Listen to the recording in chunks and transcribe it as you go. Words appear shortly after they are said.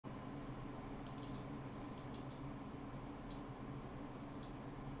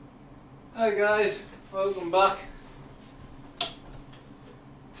Hi guys, welcome back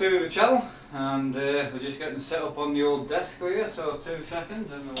to the channel, and we're just getting set up on the old desk here, so 2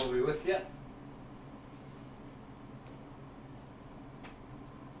 seconds and we'll be with you.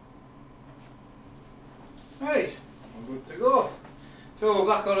 Right, we're good to go. So we're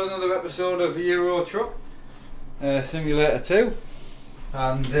back on another episode of Euro Truck Simulator 2,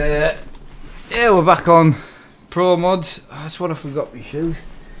 and yeah, we're back on Pro Mods. That's what I forgot, my shoes.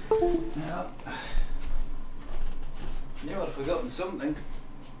 Yeah. Knew I'd forgotten something.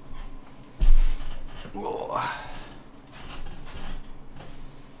 Whoa.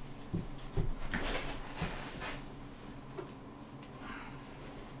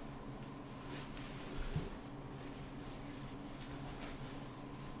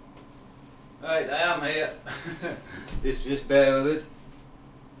 Right, I am here. just bear with us.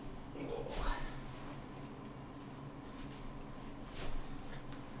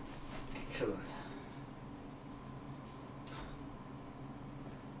 Excellent.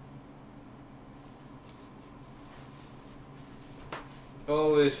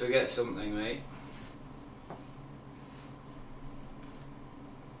 Always forget something, mate.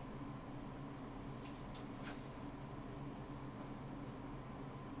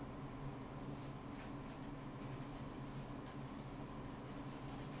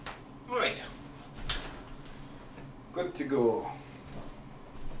 Right. Good to go.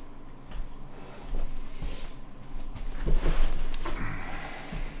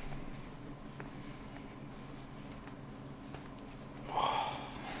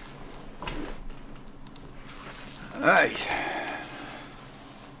 Right.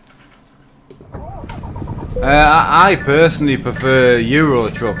 I personally prefer Euro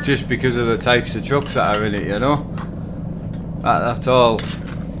Truck just because of the types of trucks that are in it, you know. That's all.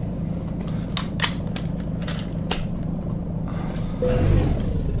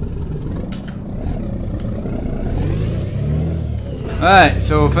 Right,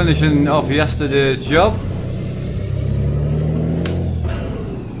 so we're finishing off yesterday's job.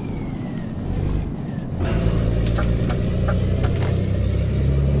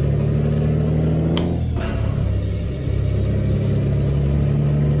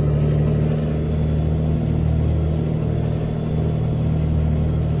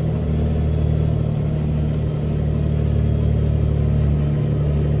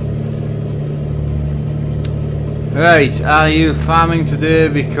 Right, are you farming today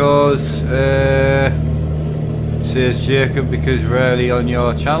because, says Jacob, because rarely on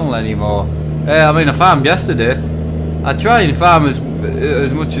your channel anymore? I mean, I farmed yesterday. I try and farm as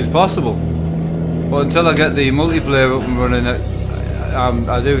much as possible, but until I get the multiplayer up and running,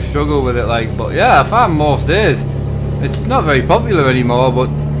 I do struggle with it. Like, but yeah, I farm most days. It's not very popular anymore, but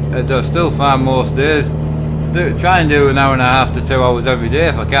I do still farm most days. Try and do an hour and a half to 2 hours every day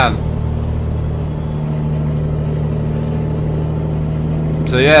if I can.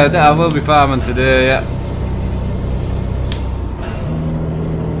 So yeah, I will be farming today, yeah.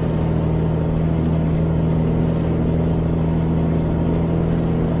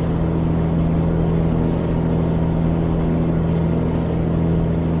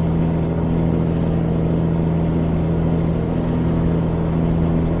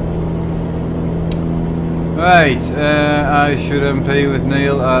 Right, I should MP with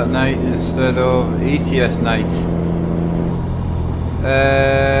Neil at night instead of ETS nights.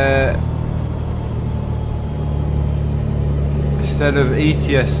 Instead of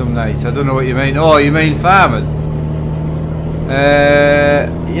ETS some nights. I don't know what you mean. Oh, you mean farming?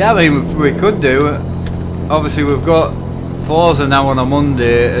 Yeah, I mean we could do. Obviously we've got Forza now on a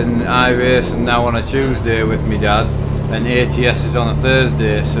Monday and iRacing now on a Tuesday with me dad, and ATS is on a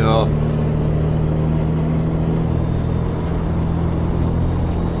Thursday, so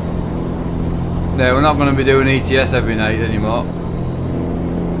yeah, we're not going to be doing ETS every night anymore.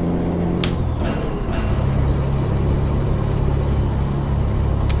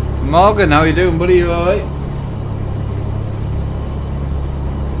 Morgan, how you doing, buddy? You alright?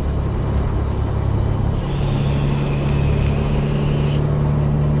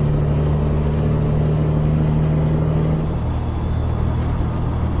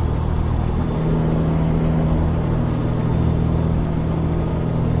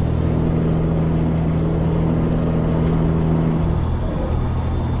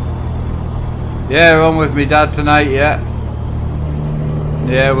 Yeah, we're on with me dad tonight, yeah.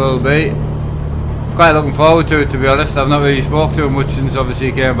 Yeah, we'll be. Quite looking forward to it, to be honest. I've not really spoke to him much since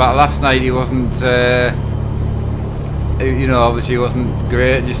obviously he came back last night. He wasn't, you know, obviously he wasn't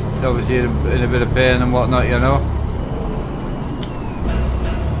great, just obviously in a bit of pain and whatnot, you know.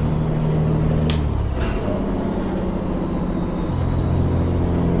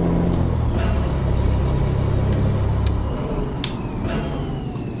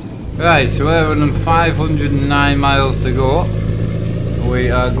 Right, so we're running 509 miles to go.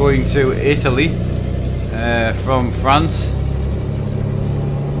 We are going to Italy from France.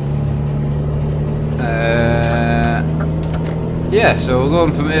 Yeah, so we're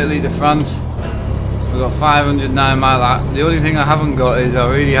going from Italy to France. We've got 509 miles. The only thing I haven't got is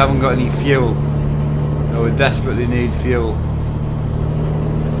I really haven't got any fuel. So we desperately need fuel.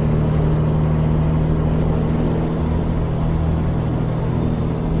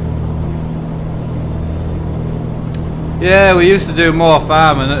 Yeah, we used to do more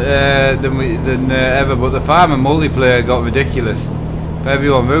farming than ever, but the farming multiplayer got ridiculous.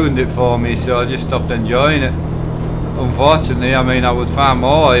 Everyone ruined it for me, so I just stopped enjoying it. Unfortunately, I mean, I would farm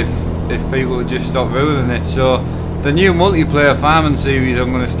more if people would just stop ruining it. So the new multiplayer farming series I'm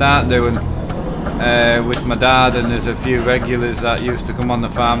going to start doing with my dad, and there's a few regulars that used to come on the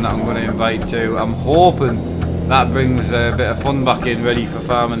farm that I'm going to invite to. I'm hoping that brings a bit of fun back in, ready for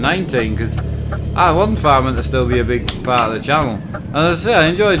farming 19, because I want farming to still be a big part of the channel. And as I say, I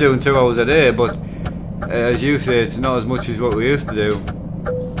enjoy doing 2 hours a day, but as you say, it's not as much as what we used to do.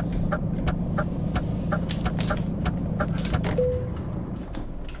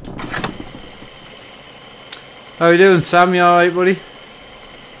 How you doing, Sam? You alright, buddy?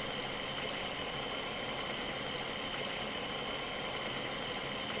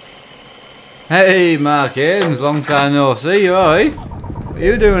 Hey, Mark Haynes, long time no see. You alright? What are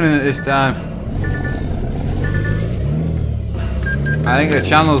you doing in it this time? I think the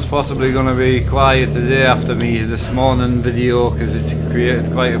channel's possibly going to be quiet today after me this morning video, because it's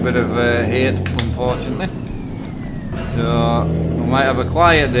created quite a bit of hate, unfortunately. So we might have a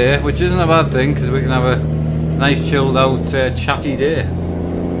quiet day, which isn't a bad thing, because we can have a nice chilled out chatty day.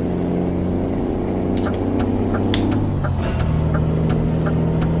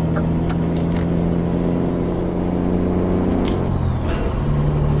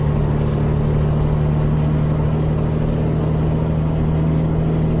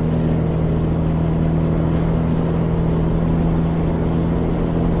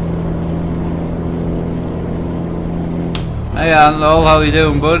 Hey Anlol, how you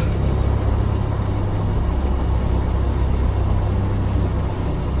doing, bud?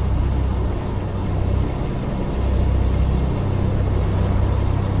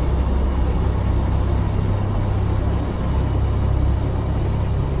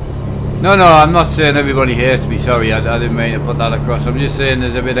 No, I'm not saying everybody hates me, sorry, I didn't mean to put that across. I'm just saying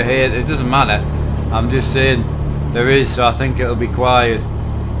there's a bit of hate, it doesn't matter. I'm just saying there is, so I think it'll be quiet.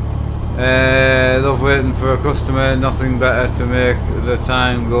 Love waiting for a customer, nothing better to make the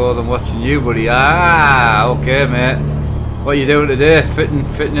time go than watching you, buddy. Ah, okay, mate. What are you doing today?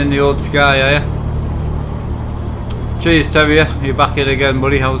 Fitting in the old Sky, are you? Cheers, Terrier. You're back in again,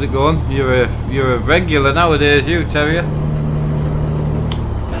 buddy. How's it going? You're a regular nowadays, you, Terrier.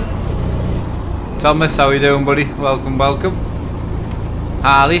 Thomas, how you doing, buddy? Welcome.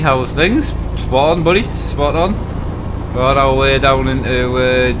 Harley, how's things? Spot on, buddy. Spot on. We're on our way down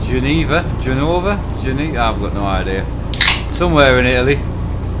into Geneva? I've got no idea. Somewhere in Italy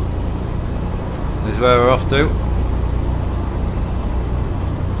is where we're off to.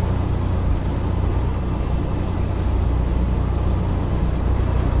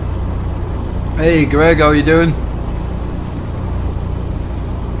 Hey Greg, how you doing?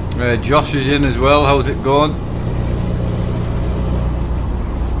 Josh is in as well, how's it going?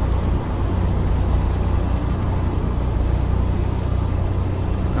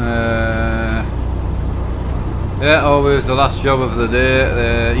 Yeah, always the last job of the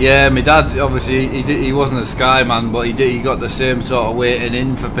day. Yeah, my dad obviously he wasn't a Sky man, but he got the same sort of waiting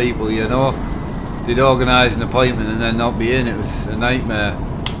in for people, you know. They'd organise an appointment and then not be in. It was a nightmare.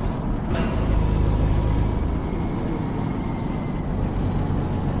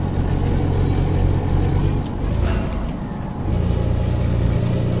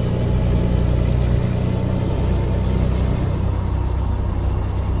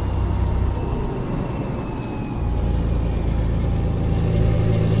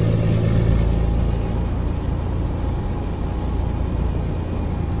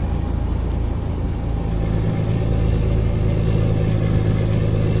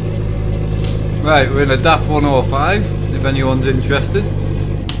 Right, we're in a DAF 105, if anyone's interested.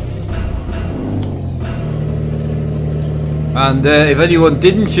 And if anyone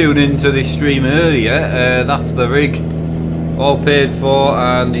didn't tune into this stream earlier, that's the rig, all paid for,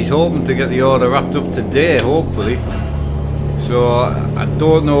 and he's hoping to get the order wrapped up today, hopefully. So I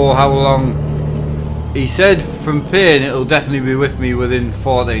don't know how long. He said from paying it'll definitely be with me within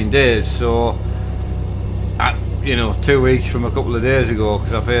 14 days, so you know, 2 weeks from a couple of days ago,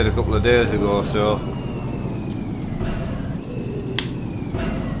 because I paid a couple of days ago, so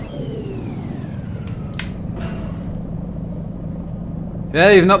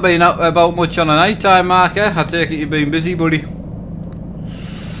Yeah, you've not been out about much on a night time, Mark, eh? I take it you've been busy, buddy.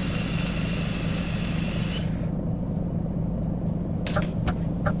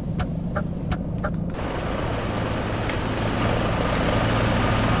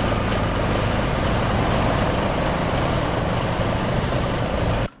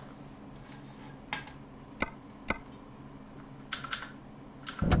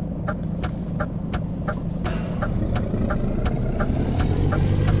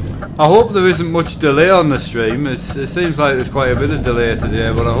 I hope there isn't much delay on the stream. It seems like there's quite a bit of delay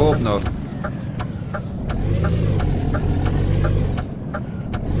today, but I hope not.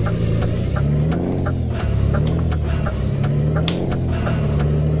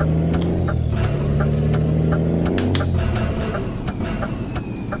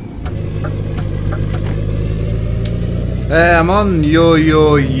 I'm on Yo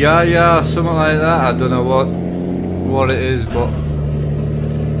Yo Yaya, something like that. I don't know what it is, but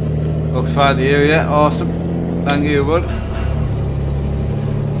looks fine to you, yeah. Awesome. Thank you, bud.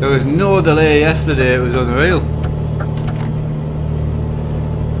 There was no delay yesterday, it was unreal.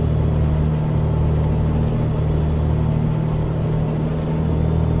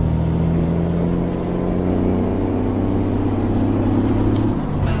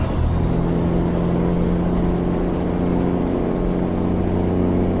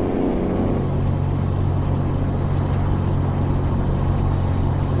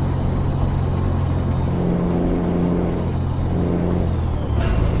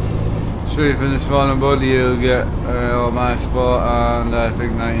 From this morning, buddy, you'll get all my support and I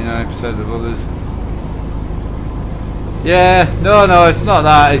think 99% of others. Yeah, no, it's not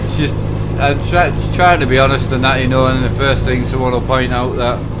that. It's just I'm trying to be honest and that, you know. And the first thing someone will point out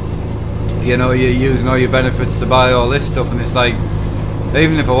that, you know, you're using all your benefits to buy all this stuff, and it's like,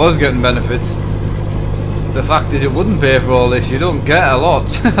 even if I was getting benefits, the fact is it wouldn't pay for all this. You don't get a lot.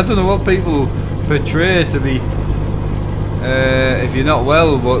 I don't know what people portray to be if you're not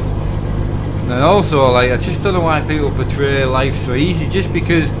well, but. And also, like, I just don't know why people portray life so easy. Just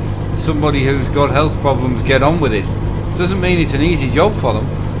because somebody who's got health problems get on with it doesn't mean it's an easy job for them.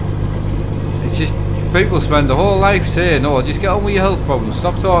 It's just people spend the whole life saying, oh, just get on with your health problems,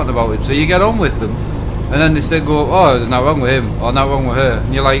 stop talking about it. So you get on with them, and then they still go, oh, there's nothing wrong with him or nothing wrong with her,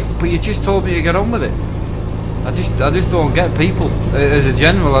 and you're like, but you just told me to get on with it. I just don't get people as a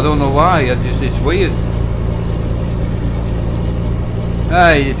general. I don't know why. It's weird.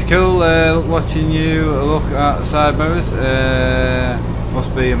 Hey, it's cool watching you look at the side mirrors.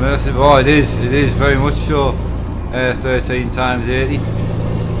 Must be immersive. Oh, it is very much so. 13 times 80.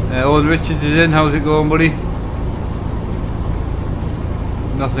 Owen Richards is in. How's it going, buddy?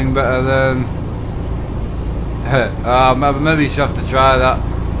 Nothing better than. Maybe you should have to try that.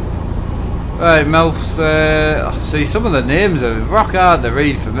 Right, Melf's. See, some of the names are rock hard to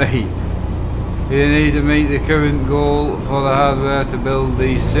read for me. You need to meet the current goal for the hardware to build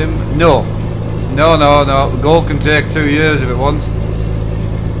the sim. No. The goal can take 2 years if it wants.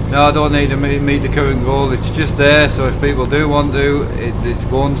 No, I don't need to meet the current goal. It's just there, so if people do want to, it's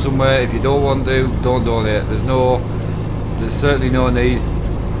going somewhere. If you don't want to, don't donate. There's certainly no need.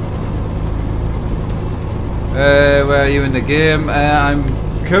 Where are you in the game? I'm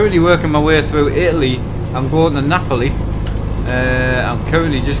currently working my way through Italy. I'm going to Napoli. I'm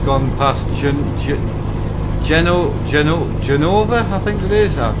currently just gone past Genova, I think it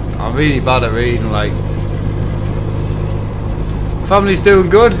is. I'm really bad at reading, like. Family's doing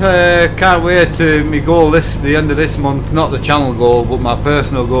good. Can't wait to my goal the end of this month. Not the channel goal, but my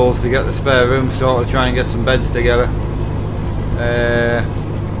personal goals to get the spare room sorted, try and get some beds together.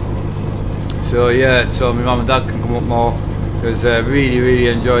 So yeah, so my mum and dad can come up more, because really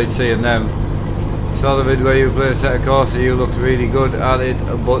enjoyed seeing them. Saw the vid where you played a set of course, you looked really good at it,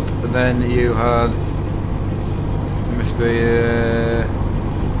 but then you had must be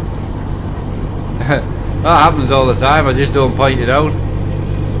that happens all the time. I just don't point it out.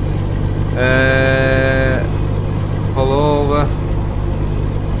 Pull over.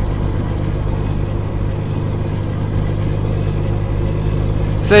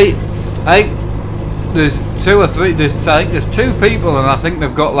 See, I think there's 2 or 3. I think there's 2 people, and I think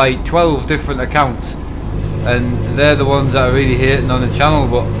they've got like 12 different accounts, and they're the ones that are really hating on the channel.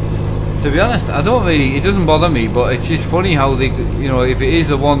 But to be honest, I don't really. It doesn't bother me, but it's just funny how they, you know, if it is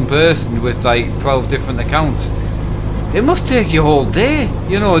a one person with like 12 different accounts, it must take you a whole day,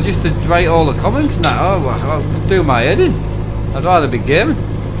 you know, just to write all the comments and that. Oh, I'll do my head in. I'd rather be gaming.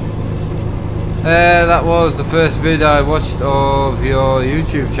 That was the first video I watched of your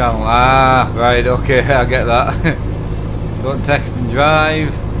YouTube channel. Ah, right, okay, I get that. Don't text and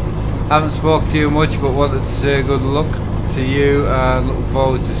drive. Haven't spoke to you much, but wanted to say good luck to you, and looking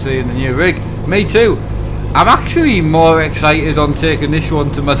forward to seeing the new rig. Me too. I'm actually more excited on taking this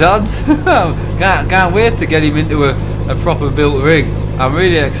one to my dad's. can't wait to get him into a proper built rig. I'm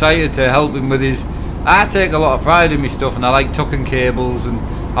really excited to help him with his... I take a lot of pride in my stuff, and I like tucking cables, and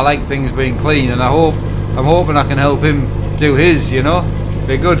I like things being clean, and I'm hoping I can help him do his, you know.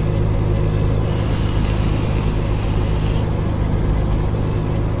 Be good.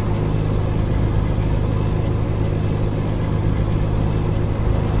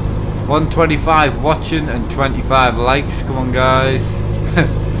 $125 watching and 25 likes. Come on, guys.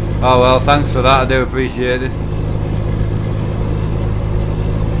 Oh well, thanks for that. I do appreciate it.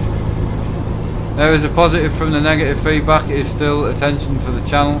 There is a positive from the negative feedback. It is still attention for the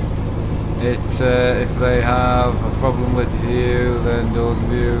channel. It's if they have a problem with you, then don't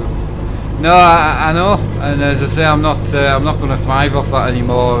view. No, I know, and as I say, I'm not going to thrive off that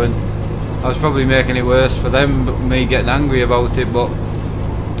anymore. And I was probably making it worse for them, me getting angry about it. But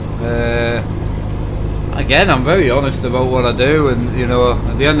again, I'm very honest about what I do, and you know,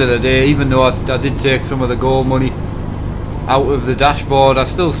 at the end of the day, even though I did take some of the gold money out of the dashboard, I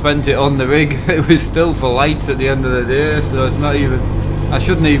still spent it on the rig. It was still for lights at the end of the day, so it's not even, I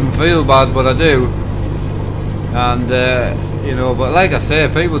shouldn't even feel bad, but I do. And you know, but like I say,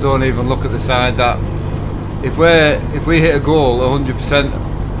 people don't even look at the side that if we hit a goal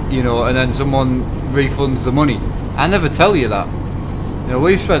 100%, you know, and then someone refunds the money, I never tell you that. You know,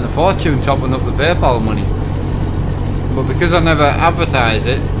 we've spent a fortune topping up the PayPal money, but because I never advertise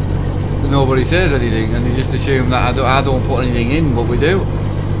it, nobody says anything, and they just assume that I don't put anything in, but we do.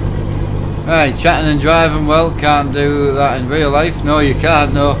 Right, chatting and driving, well, can't do that in real life. No, you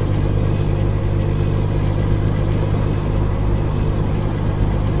can't, no.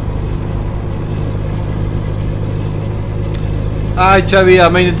 Hi Terry, I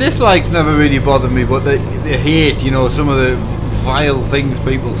mean the dislikes never really bother me, but the hate, you know, some of the vile things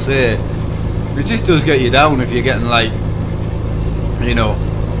people say, it just does get you down if you're getting like, you know,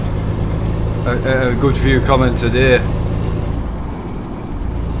 a good few comments a day.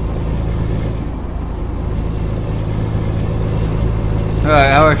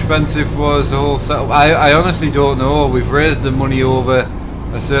 Right, how expensive was the whole setup? I honestly don't know. We've raised the money over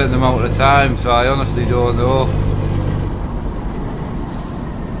a certain amount of time, so I honestly don't know.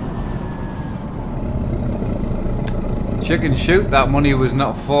 Chicken shoot, that money was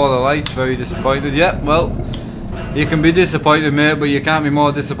not for the lights. Very disappointed. Yep, well, you can be disappointed, mate, but you can't be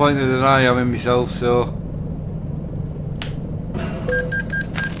more disappointed than I am in myself, so.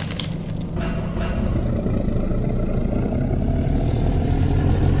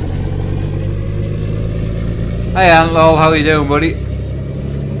 Hey Antlol, how you doing, buddy?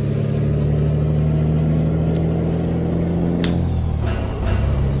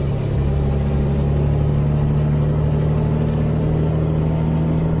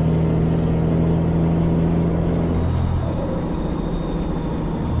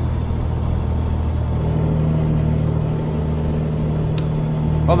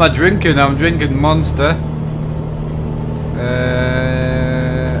 What am I drinking? I'm drinking Monster.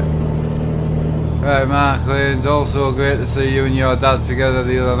 Right, Mark Lane's also great to see you and your dad together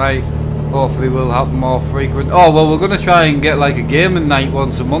the other night. Hopefully we'll happen more frequent. Oh well, we're going to try and get like a gaming night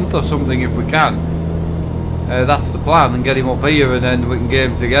once a month or something if we can. That's the plan, and get him up here and then we can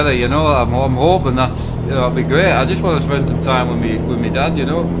game together, you know. I'm hoping that's, you know, it'll be great. I just want to spend some time with me dad, you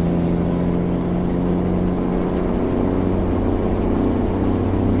know.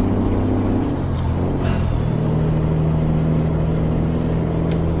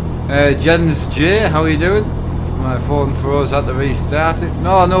 Jens J, how are you doing? My phone froze, had to restart it.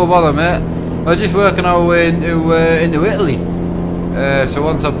 No bother, mate. We're just working our way into Italy. So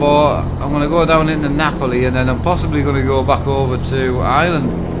once I'm going to go down into Napoli, and then I'm possibly going to go back over to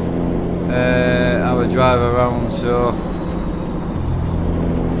Ireland. Have a drive around, so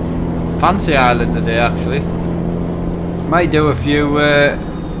fancy Ireland today actually. Might do a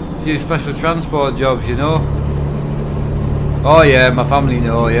few special transport jobs, you know. Oh yeah, my family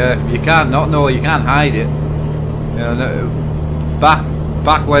know, yeah. You can't not know, you can't hide it. You know, back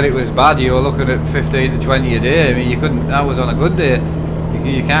when it was bad, you were looking at 15 to 20 a day. I mean, you couldn't, that was on a good day.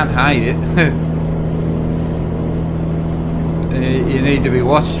 You can't hide it. You need to be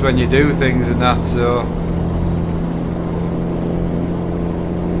watched when you do things and that, so.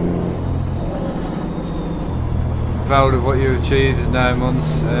 Proud of what you achieved in 9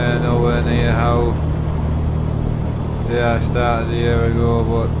 months, nowhere near how I started a year ago,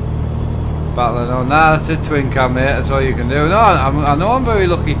 but battling on. Nah, that's it, twin cam, mate, that's all you can do. No, I know I'm very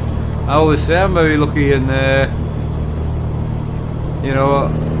lucky. I always say I'm very lucky, and you know,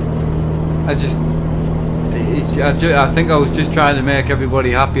 I just, I think I was just trying to make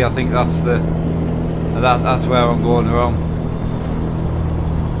everybody happy. I think that's that's where I'm going wrong.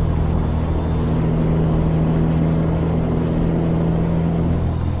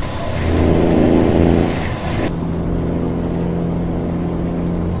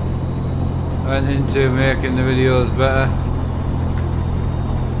 Went into making the videos better.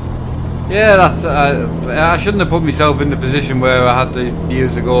 Yeah, that's. I shouldn't have put myself in the position where I had to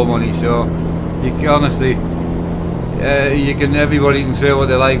use the Go money. So, you can, honestly, everybody can say what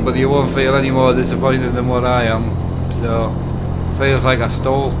they like, but you won't feel any more disappointed than what I am. So, feels like I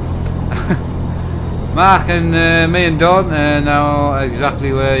stole. Mark and me and Don know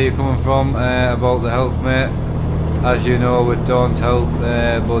exactly where you're coming from about the health, mate. As you know, with Dawn's health,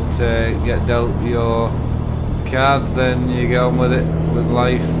 but get dealt your cards, then you get on with it with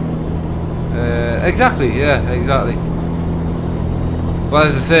life. Exactly, yeah, exactly. Well,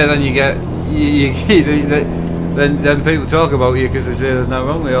 as I say, then you get then people talk about you because they say there's nothing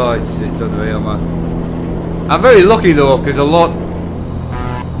wrong with you. Oh, it's unreal, man. I'm very lucky though, because a lot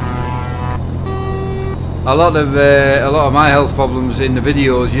of my health problems in the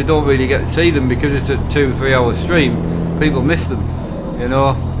videos, you don't really get to see them because it's a 2-3 hour stream. People miss them, you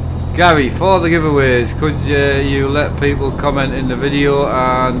know. Gary, for the giveaways, could you let people comment in the video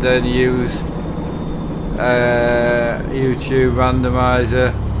and then use YouTube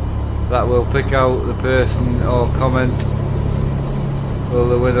randomizer that will pick out the person or comment? Will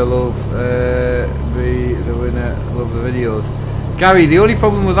the winner be the winner? Love the videos. Gary, the only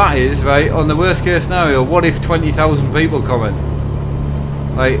problem with that is, right, on the worst case scenario, what if 20,000 people comment?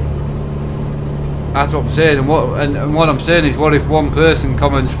 Like, that's what I'm saying, and what I'm saying is, what if one person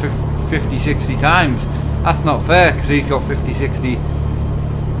comments 50, 60 times? That's not fair, because he's got 50, 60.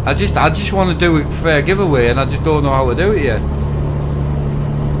 I just want to do a fair giveaway, and I just don't know how to do it yet.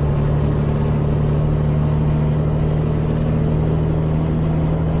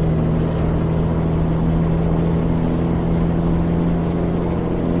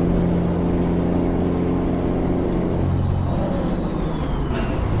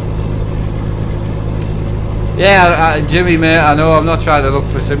 Yeah, Jimmy, mate, I know I'm not trying to look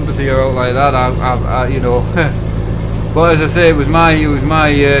for sympathy or out like that. I you know, but as I say, it was my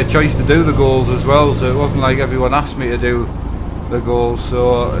choice to do the goals as well. So it wasn't like everyone asked me to do the goals.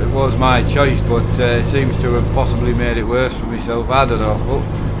 So it was my choice, but it seems to have possibly made it worse for myself. I don't know.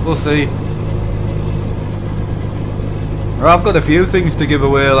 We'll see. I've got a few things to give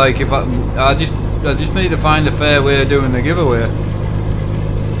away. Like if I just need to find a fair way of doing the giveaway.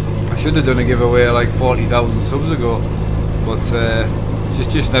 I should have done a giveaway like 40,000 subs ago, but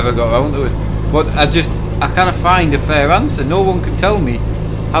just never got around to it. But I can't find a fair answer. No one can tell me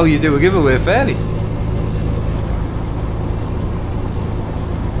how you do a giveaway fairly.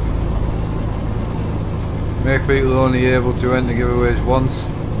 Make people only able to enter giveaways once.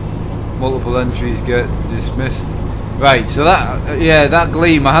 Multiple entries get dismissed. Right, so that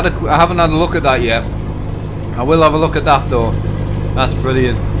Gleam, I haven't had a look at that yet. I will have a look at that though. That's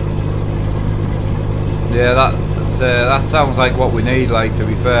brilliant. Yeah, that sounds like what we need, like, to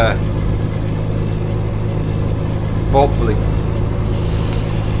be fair. Hopefully.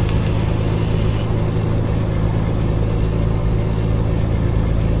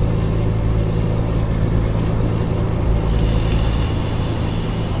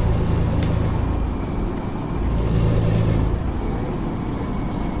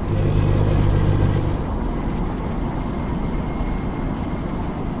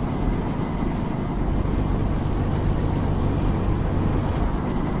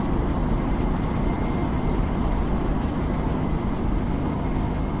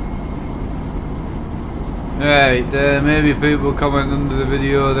 Right, maybe people comment under the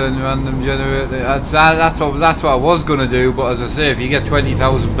video, then random generate. That's what I was gonna do. But as I say, if you get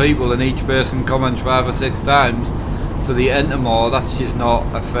 20,000 people and each person comments 5 or 6 times, so they enter more, that's just not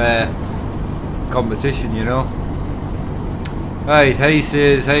a fair competition, you know. Right, he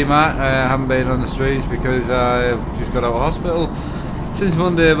says, hey Matt, I haven't been on the streams because I just got out of hospital since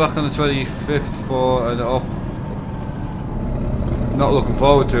Monday, back on the 25th for an op. Not looking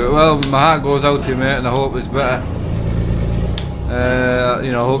forward to it. Well, my heart goes out to you, mate, and I hope it's better.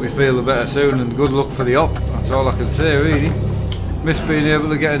 You know, I hope you feel better soon, and good luck for the op. That's all I can say, really. Miss being able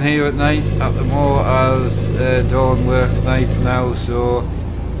to get in here at night at the more, as Dawn works nights now, so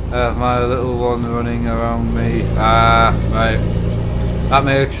my little one running around me. Ah, right. That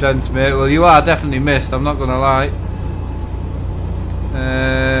makes sense, mate. Well, you are definitely missed, I'm not going to lie.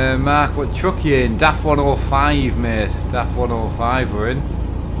 Mark, what truck you in? DAF 105, mate. DAF 105 we're in.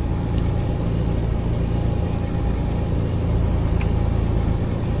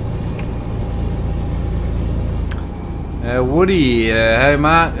 Woody, hey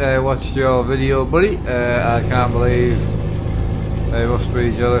Mark, watched your video, buddy. I can't believe they must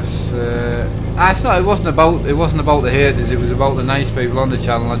be jealous. It's not. It wasn't about the haters. It was about the nice people on the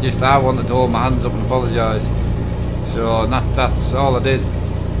channel. I wanted to hold my hands up and apologise. So that's all I did.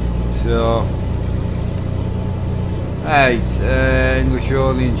 So, right, English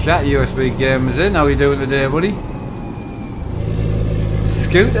only in chat. USB Gamers in. How are you doing today, buddy?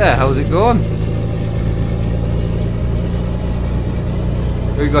 Scooter, how's it going?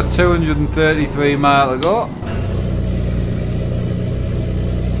 We've got 233 miles to go.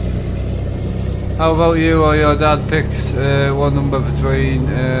 How about you or your dad picks one number between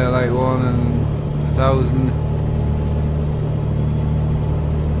like 1 and 1,000?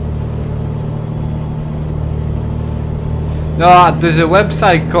 No, there's a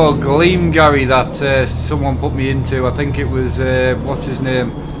website called Gleam, that someone put me into. I think it was what's his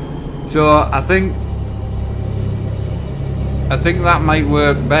name. So I think that might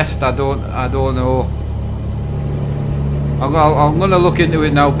work best. I don't know. I'm gonna look into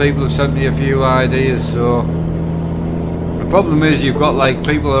it now. People have sent me a few ideas. So the problem is you've got like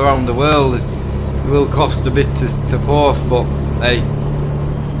people around the world. It will cost a bit to post, but hey,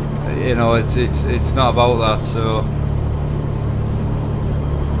 you know it's not about that. So.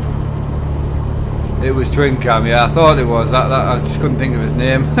 It was Twincam, yeah, I thought it was. That I just couldn't think of his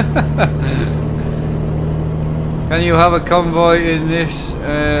name. Can you have a convoy in this,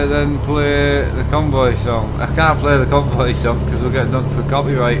 then play the convoy song? I can't play the convoy song because we'll get done for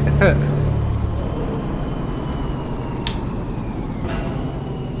copyright.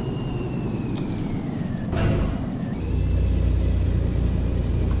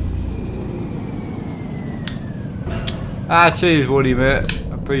 Cheers, Woody, mate.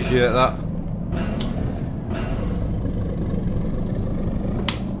 Appreciate that.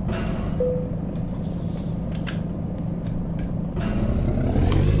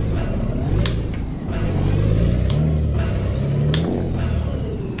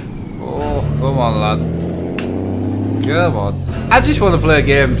 Come on, lad. Come on. I just want to play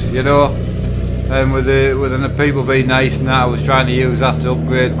games, you know. And with the people being nice and that, I was trying to use that to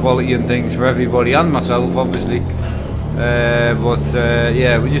upgrade quality and things for everybody and myself, obviously. Yeah,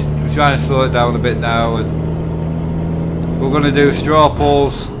 we're trying to slow it down a bit now, and we're going to do straw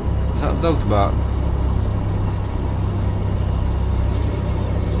polls. What's that dog's about?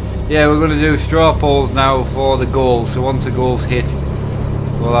 Yeah, we're going to do straw polls now for the goals. So once the goal's hit,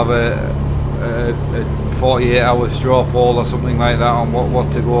 we'll have a 48-hour straw poll or something like that on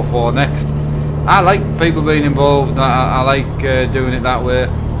what to go for next. I like people being involved. I like doing it that way.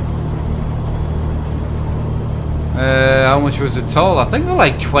 How much was the toll? I think they're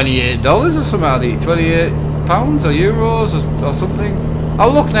like $28 or something. Are they £28 or euros or something?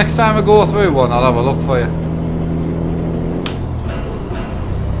 I'll look next time I go through one. I'll have a look for you.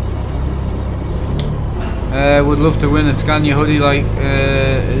 Would love to win a Scania hoodie like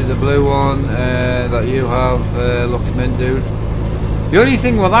the blue one that you have. Looks mint, dude. The only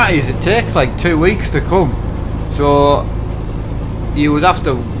thing with that is it takes like 2 weeks to come, so you would have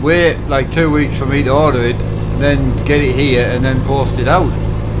to wait like 2 weeks for me to order it, then get it here and then post it out.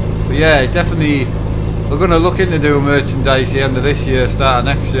 But yeah, definitely we're going to look into doing merchandise the end of this year, start of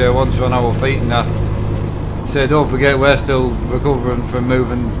next year, once we're on our feet and that. So don't forget, we're still recovering from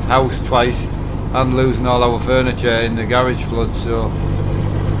moving house twice and losing all our furniture in the garage flood, so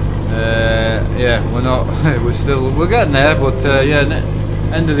yeah, we're getting there, but yeah,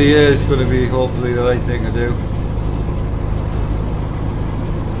 end of the year is going to be hopefully the right thing to do.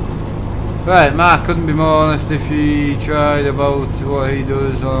 Right, Mark couldn't be more honest if he tried about what he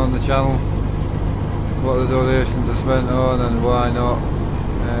does on the channel, what the donations are spent on, and why not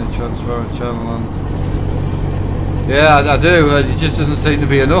transparent channel on. Yeah, I do. It just doesn't seem to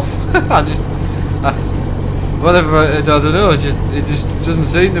be enough. Whatever, I don't know, it just doesn't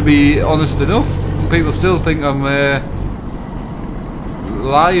seem to be honest enough. People still think I'm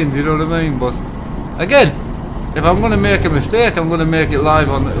lying, do you know what I mean? But again, if I'm going to make a mistake, I'm going to make it live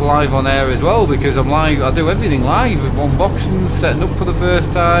on air as well, because I'm live. I do everything live, unboxings, setting up for the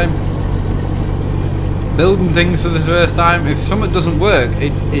first time, building things for the first time. If something doesn't work,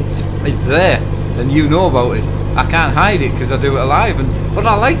 it's there, and you know about it. I can't hide it because I do it live, but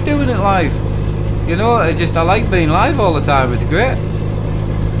I like doing it live. You know, I like being live all the time. It's great.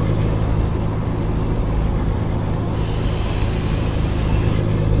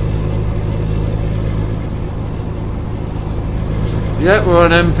 Yeah, we're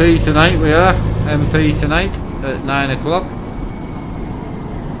on MP tonight. We are MP tonight at 9 o'clock.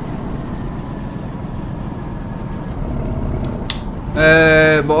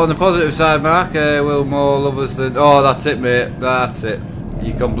 But on the positive side, Mark, will more love us than... Oh, that's it, mate. That's it.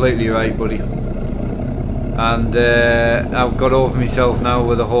 You're completely right, buddy. And I've got over myself now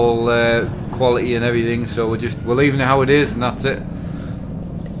with the whole quality and everything, so we're leaving it how it is, and that's it.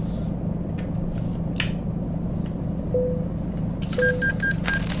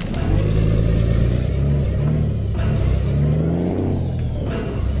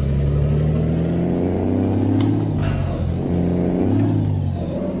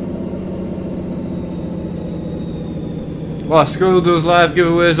 Well, Screw does live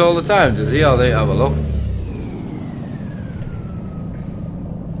giveaways all the time, does he? I'll have a look.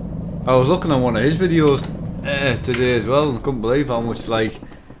 I was looking on one of his videos today as well, and I couldn't believe how much like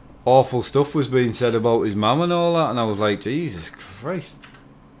awful stuff was being said about his mum and all that, and I was like, Jesus Christ.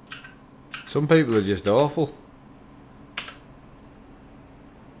 Some people are just awful.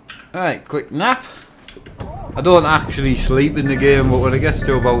 Alright, quick nap. I don't actually sleep in the game, but when it gets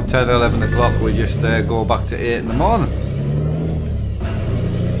to about 10 or 11 o'clock we just go back to 8 in the morning.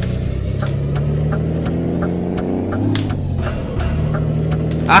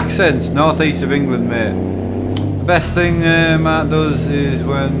 Accents, northeast of England, mate. The best thing Matt does is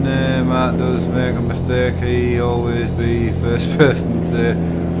when Matt does make a mistake, he always be first person to...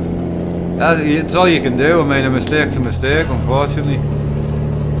 It's all you can do. I mean, a mistake's a mistake, unfortunately.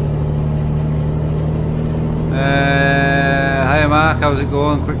 Hiya Mark, how's it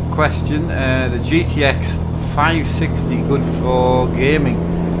going? Quick question. The GTX 560 good for gaming?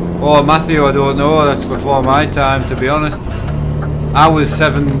 Oh Matthew, I don't know, that's before my time, to be honest. I was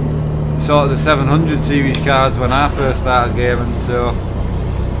sort of the 700 series cards when I first started gaming, so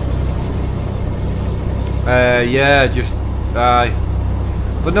yeah, just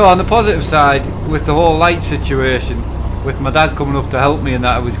but no, on the positive side, with the whole light situation, with my dad coming up to help me and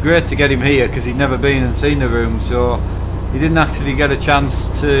that, it was great to get him here because he'd never been and seen the room, so he didn't actually get a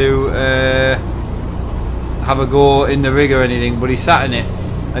chance to have a go in the rig or anything, but he sat in it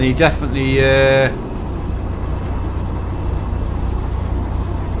and he definitely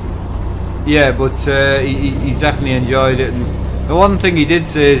yeah, but he definitely enjoyed it. And the one thing he did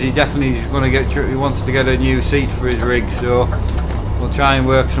say is he definitely is going to he wants to get a new seat for his rig, so we'll try and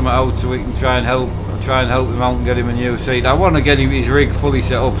work something out so we can try and help him out and get him a new seat. I want to get him his rig fully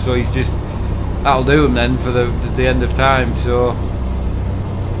set up, so he's just, that'll do him then for the end of time. So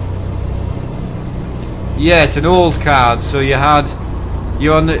yeah, it's an old card. So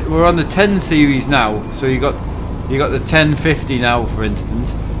we're on the 10 series now. So you got the 1050 now, for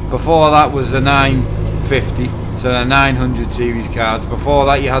instance. Before that was the 950, so the 900 series cards. Before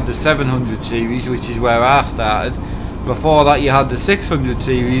that you had the 700 series, which is where I started. Before that you had the 600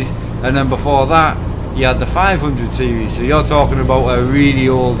 series, and then before that you had the 500 series. So you're talking about a really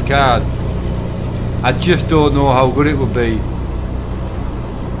old card. I just don't know how good it would be.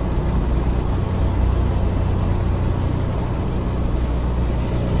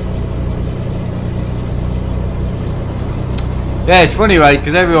 Yeah, it's funny, right,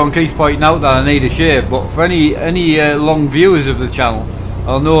 because everyone keeps pointing out that I need a shave, but for any long viewers of the channel,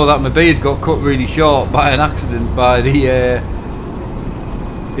 I'll know that my beard got cut really short by an accident by the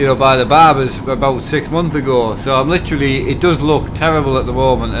by the barbers about 6 months ago. So I'm literally, it does look terrible at the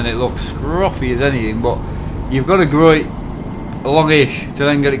moment and it looks scruffy as anything, but you've got to grow it longish to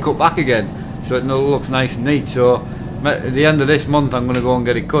then get it cut back again, so it looks nice and neat. So at the end of this month I'm going to go and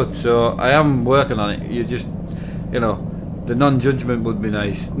get it cut, so I am working on it. You just, the non-judgment would be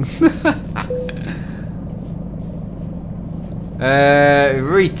nice.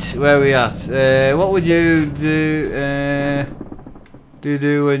 Right, where are we at? What would you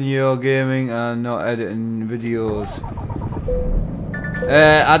do when you're gaming and not editing videos?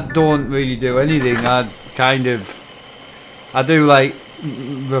 I don't really do anything. I do like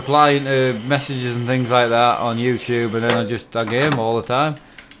replying to messages and things like that on YouTube, and then I game all the time.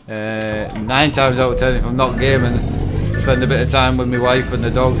 9 times out of 10, if I'm not gaming, spend a bit of time with my wife and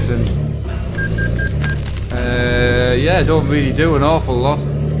the dogs, and yeah, don't really do an awful lot.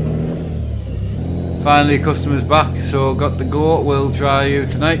 Finally, customers back, so got the goat. We'll try you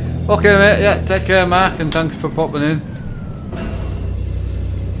tonight. Okay, mate. Yeah, take care, Mark, and thanks for popping in.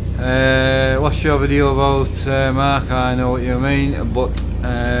 What's your video about, Mark? I know what you mean, but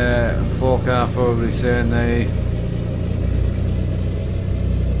folk are probably saying they...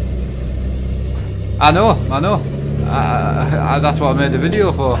 I know. That's what I made the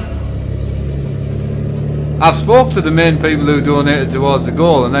video for. I've spoke to the main people who donated towards the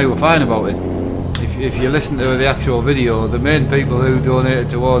goal, and they were fine about it. If you listen to the actual video, the main people who donated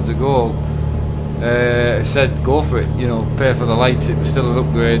towards the goal said go for it, pay for the lights. It was still an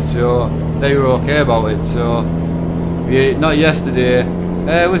upgrade, so they were okay about it. So Yeah, not yesterday.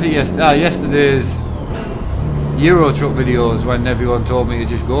 Was it yesterday? Yesterday's Euro Truck videos when everyone told me to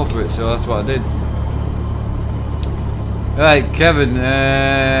just go for it, so that's what I did. Right, Kevin.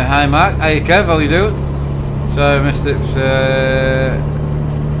 Hi, Mark. Hey, Kev. How you doing? Sorry, I missed it.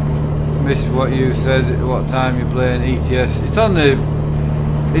 Missed what you said. What time you're playing ETS? It's on the.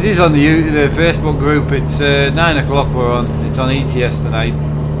 It is on the Facebook group. It's 9 o'clock. We're on. It's on ETS tonight.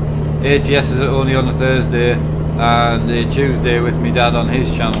 ATS is only on a Thursday and a Tuesday with me dad on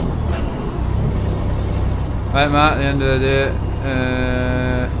his channel. Right, Mark. At the end of the day.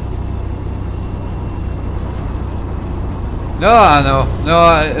 No, I know. No,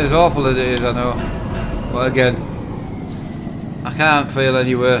 as awful as it is, I know. But again, I can't feel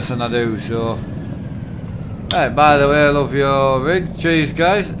any worse than I do, so. Right, by the way, I love your rig. Cheers,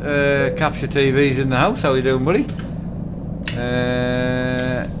 guys. Capture TV's in the house. How you doing, buddy?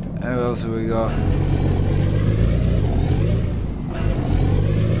 Who else have we got?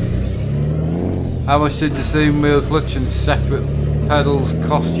 How much did the same wheel clutch and separate pedals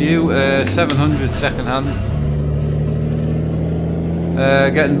cost you? 700 second hand.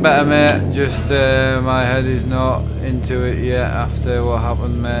 Getting better, mate. Just my head is not into it yet after what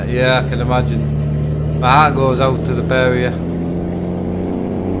happened, mate. Yeah, I can imagine. My heart goes out to the pair of you.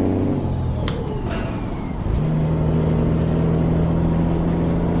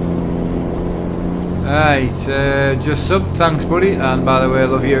 Right, just sub. Thanks, buddy. And by the way,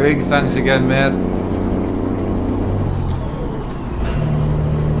 love your rig. Thanks again, mate.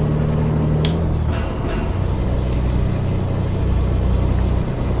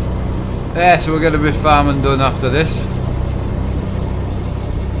 Yeah, so we'll get a bit of farming done after this.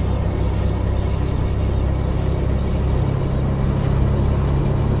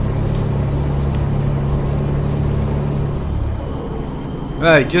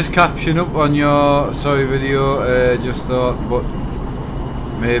 Right, just catching up on your video. Just thought, but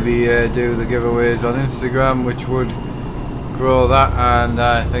maybe do the giveaways on Instagram, which would grow that, and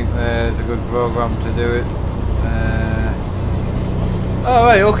I think there's a good program to do it.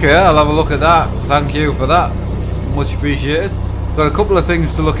 Alright, okay, I'll have a look at that. Thank you for that. Much appreciated. Got a couple of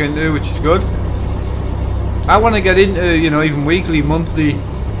things to look into, which is good. I want to get into, you know, even weekly, monthly,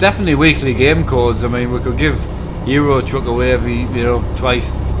 definitely weekly game codes. I mean, we could give Euro Truck away every, you know,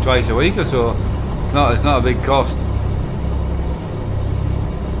 twice a week or so. It's not a big cost.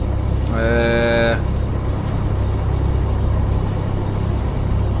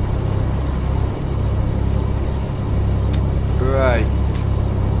 Right.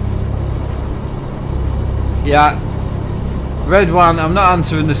 Yeah. Red one. I'm not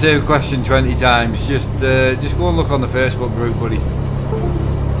answering the same question 20 times. Just go and look on the Facebook group, buddy,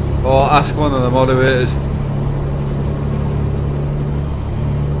 or ask one of the moderators.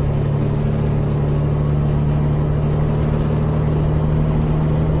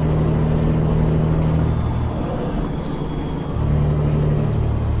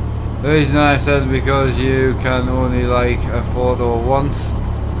 The reason I said because you can only like a photo once,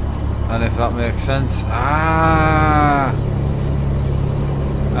 and if that makes sense.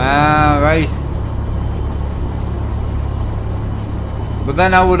 Right. But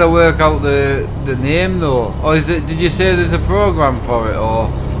then how would I work out the name though? Or is it? Did you say there's a program for it, or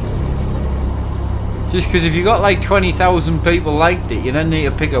just because if you got like 20,000 people liked it, you then need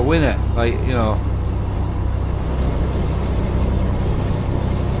to pick a winner, like, you know.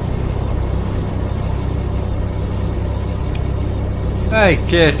 Hey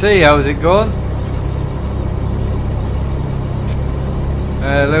KC, how's it going?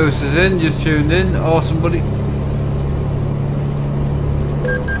 Lewis is in, just tuned in. Awesome, buddy.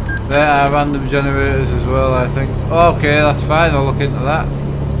 There are random generators as well, I think. Okay, that's fine, I'll look into that.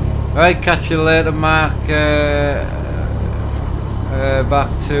 Right, catch you later, Mark. Back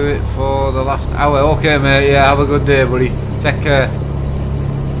to it for the last hour. Okay, mate, yeah, have a good day, buddy. Take care.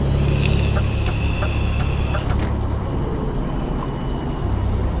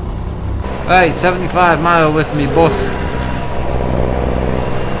 Right, 75 mile with me bus.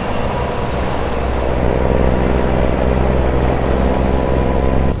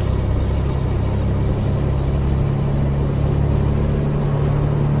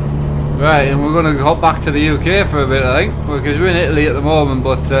 Right, and we're going to hop back to the UK for a bit, I think, because we're in Italy at the moment,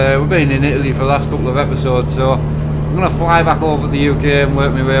 but we've been in Italy for the last couple of episodes, so I'm going to fly back over to the UK and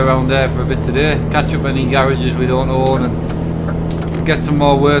work my way around there for a bit today, catch up any garages we don't own, and get some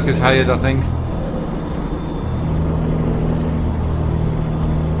more workers hired, I think.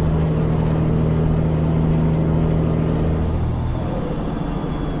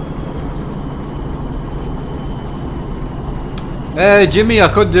 Jimmy, I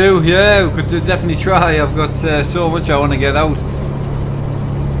could do, yeah, we could definitely try. I've got so much I want to get out.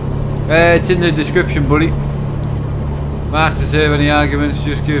 It's in the description, buddy. Mark to save any arguments,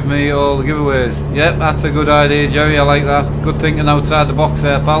 just give me all the giveaways. Yep, that's a good idea, Jerry, I like that. Good thinking outside the box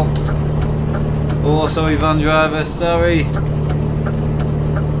there, pal. Oh, sorry, van driver, sorry.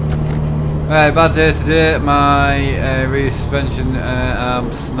 Right, bad day today. My rear suspension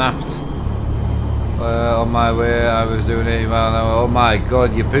arm snapped. On my way, I was doing 80 miles an hour. Oh my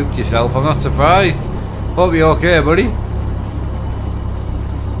god, you pooped yourself. I'm not surprised. Hope you're okay, buddy.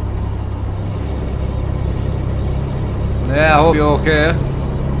 Yeah, I hope you're okay.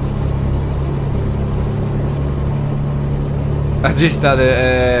 I just had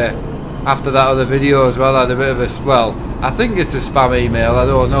a after that other video as well. I had a bit of a I think it's a spam email. I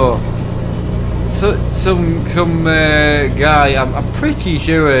don't know. So some guy. I'm pretty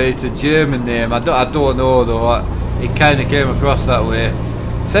sure it's a German name. I don't know though. It kind of came across that way.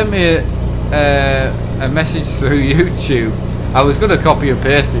 Sent me a message through YouTube. I was gonna copy and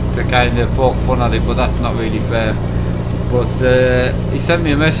paste it to kind of poke fun at it, but that's not really fair. But he sent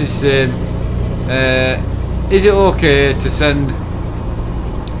me a message saying, is it okay to send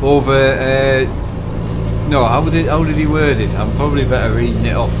over, no, how did he word it? I'm probably better reading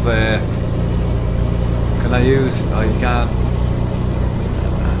it off, can I use, oh you can't,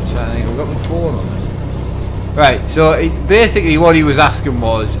 I'm trying to think, I've got my phone on this. Right, so basically what he was asking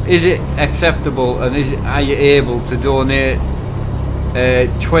was, is it acceptable and are you able to donate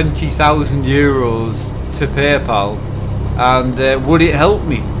 20,000 euros to PayPal? And would it help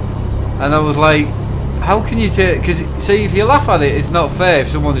me? And I was like, how can you take, because see, if you laugh at it, it's not fair if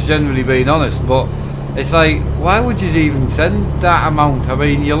someone's generally being honest, but it's like, why would you even send that amount? I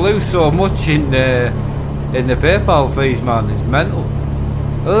mean, you lose so much in the PayPal fees, man. It's mental.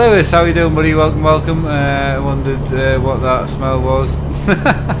 Lewis, how you doing, buddy? Welcome. I wondered what that smell was.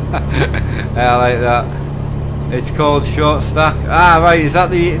 I like that. It's called Short Stack. Ah, right, is that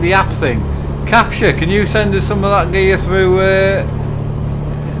the app thing? Capture, can you send us some of that gear through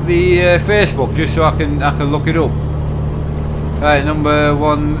the Facebook just so I can look it up? Right, number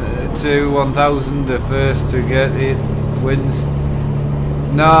 1 to 1,000, the first to get it wins.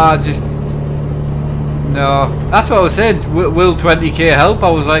 No, that's what I was saying. Will 20k help? I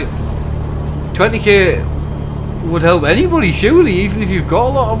was like, 20k would help anybody surely, even if you've got a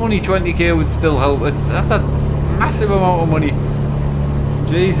lot of money. 20k would still help. That's a massive amount of money.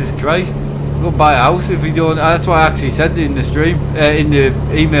 Jesus Christ. Go buy a house if you don't. That's what I actually said in the stream, in the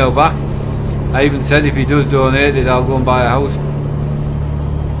email back. I even said if he does donate it, I'll go and buy a house.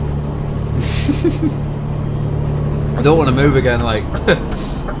 I don't want to move again, like.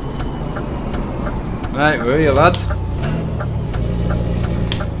 Right, where are you, lads?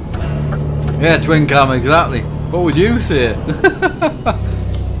 Yeah, twin cam, exactly. What would you say?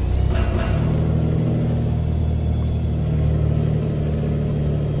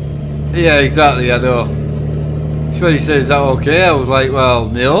 Yeah, exactly, I know. So when he says, is that okay? I was like, well,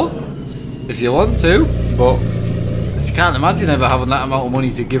 no, if you want to, but I just can't imagine ever having that amount of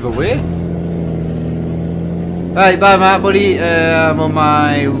money to give away. Right, bye, Matt, buddy. I'm on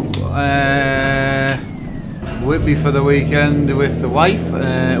my Whitby for the weekend with the wife.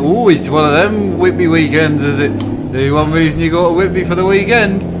 Oh, it's one of them Whitby weekends, is it? The one reason you go to Whitby for the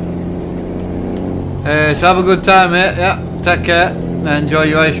weekend. So have a good time, mate. Yeah, take care. Enjoy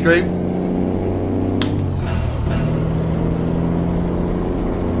your ice cream.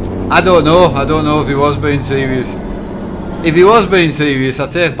 I don't know if he was being serious. If he was being serious, I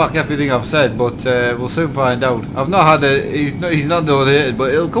take back everything I've said, but we'll soon find out. I've not had he's not donated,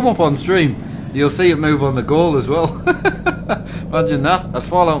 but it'll come up on stream. You'll see it move on the goal as well. Imagine that. I'd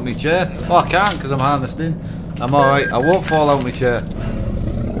fall out my chair. Oh, I can't because I'm harnessed in. I'm alright. I won't fall out my chair.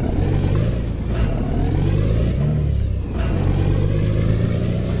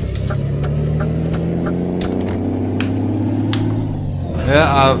 Yeah,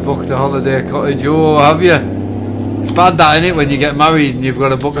 I've booked a holiday cottage. Oh, have you? It's bad that, innit, when you get married and you've got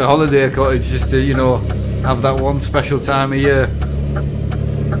to book a holiday cottage just to, you know, have that one special time of year.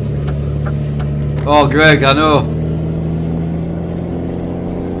 Oh, Greg, I know.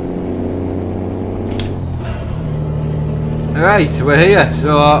 Right, we're here.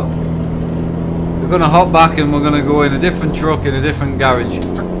 So we're going to hop back and we're going to go in a different truck in a different garage.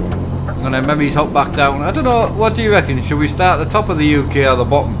 I'm going to maybe hop back down. I don't know, what do you reckon? Should we start at the top of the UK or the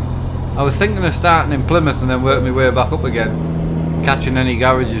bottom? I was thinking of starting in Plymouth and then work my way back up again. Catching any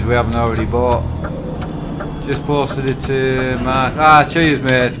garages we haven't already bought. Just posted it to Mark. Ah, cheers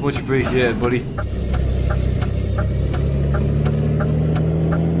mate, much appreciated buddy.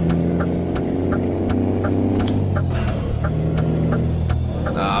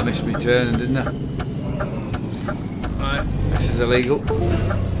 turning, didn't I? Right, this is illegal.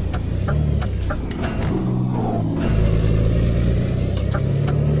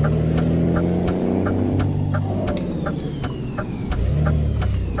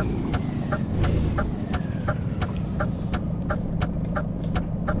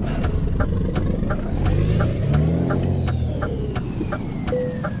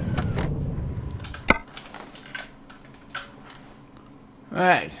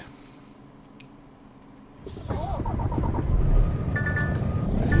 Right.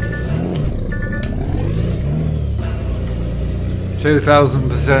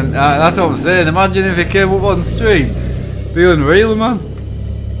 $2,000%. That's what I'm saying. Imagine if it came up on stream. Be unreal, man.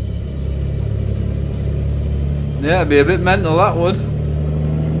 Yeah, it'd be a bit mental, that would.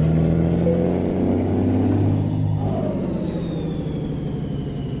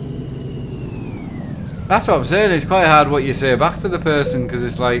 That's what I'm saying. It's quite hard what you say back to the person, because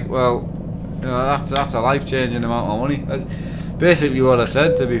it's like, well, you know, that's a life-changing amount of money. That's basically what I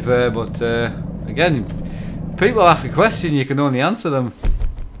said, to be fair. But again, people ask a question, you can only answer them.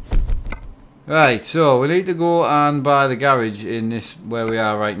 Right, so we need to go and buy the garage in this where we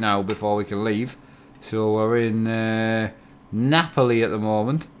are right now before we can leave. So we're in Napoli at the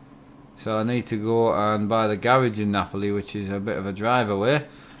moment. So I need to go and buy the garage in Napoli, which is a bit of a drive away.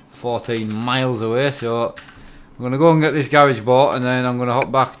 14 miles away, so I'm going to go and get this garage bought, and then I'm going to hop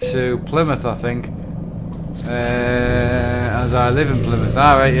back to Plymouth, I think, as I live in Plymouth.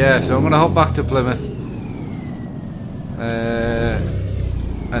 Alright, yeah, so I'm going to hop back to Plymouth,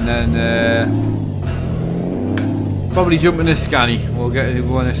 and then probably jump in a Scania. We'll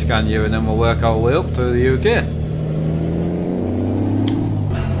go in a Scania, and then we'll work our way up through the UK.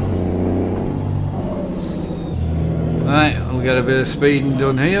 Right, we'll get a bit of speeding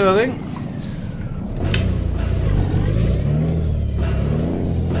done here, I think.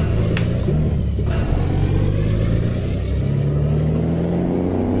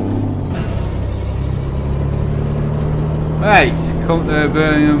 Right, come to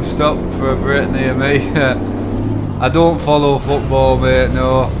Birmingham, stop for a break near me. I don't follow football, mate,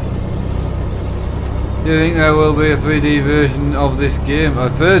 no. You think there will be a 3D version of this game? A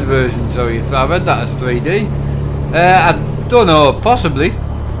third version, sorry. I read that as 3D. I don't know, possibly.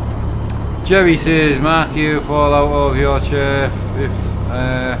 Jerry says, Mark, you fall out of your chair if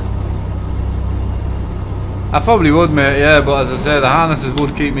I probably would, mate, yeah, but as I say, the harnesses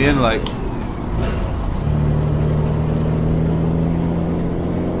would keep me in, like.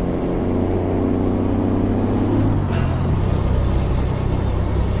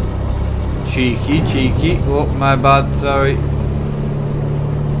 Cheeky. Oh, my bad, sorry.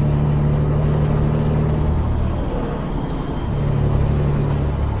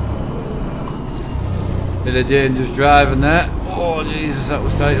 Bit of dangerous driving there. Oh Jesus, that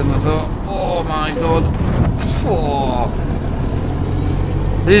was tighter than I thought. Oh my god. Oh.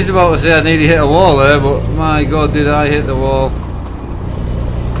 I was about to say I nearly hit a wall there, but my god, did I hit the wall.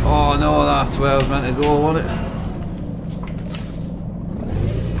 Oh no, that's where I was meant to go, wasn't it?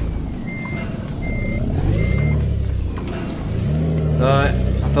 Right,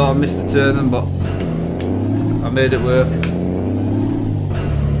 I thought I missed the turning, but I made it work.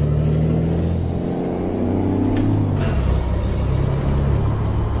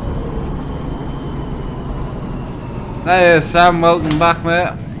 Hey Sam, welcome back,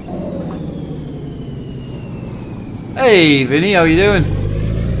 mate. Hey Vinny, how you doing?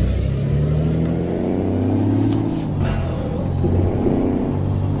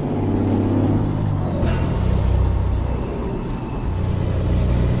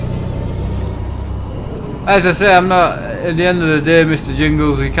 As I say, I'm not, at the end of the day, Mr.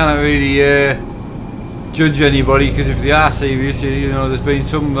 Jingles, we cannot really judge anybody, because if they are serious, you know, there's been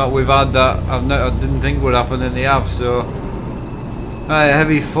some that we've had that I didn't think would happen, and they have. So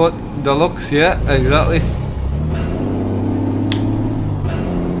heavy foot deluxe, yeah, exactly.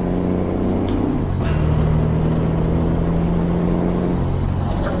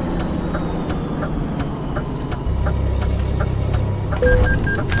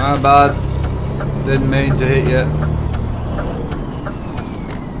 My bad, didn't mean to hit you.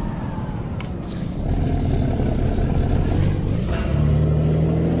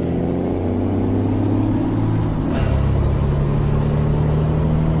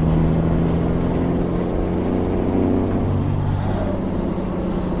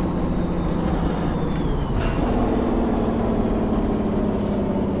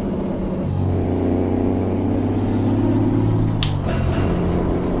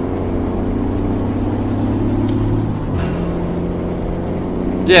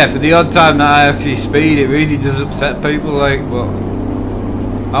 Yeah, for the odd time that I actually speed, it really does upset people, like, but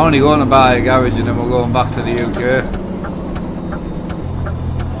I'm only going to buy a garage and then we're going back to the UK.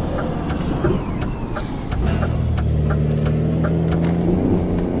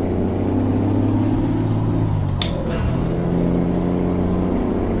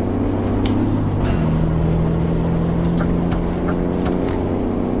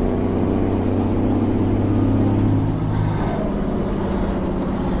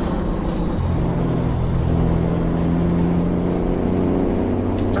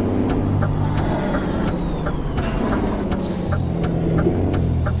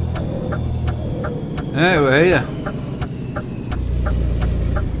 Hey, we're here.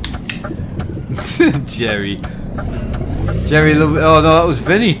 Jerry. Jerry, oh no, that was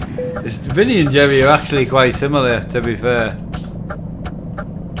Vinny. Vinny and Jerry are actually quite similar, to be fair.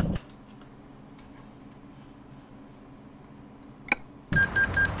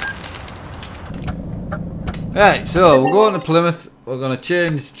 Right, so we're going to Plymouth. We're going to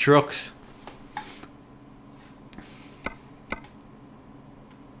change trucks.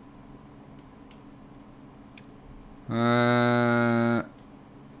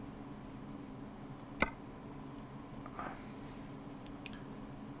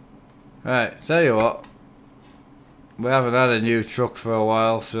 Right, tell you what. We haven't had a new truck for a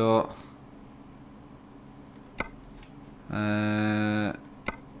while, so... yeah,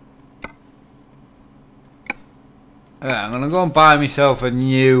 I'm going to go and buy myself a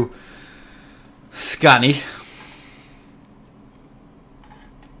new Scania.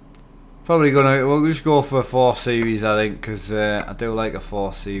 Probably we'll just go for a 4 Series, I think, because I do like a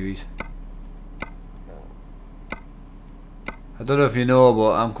 4 Series. I don't know if you know,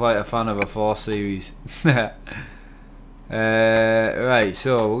 but I'm quite a fan of a 4 Series. Right,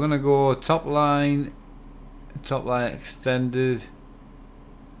 so we're going to go top line extended.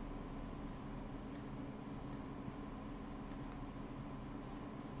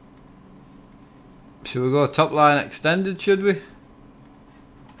 Should we go top line extended, should we?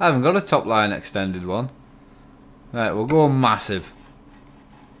 I haven't got a top line extended one. Right, we'll go massive.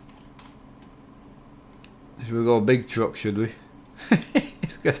 Should we go big truck, should we? Look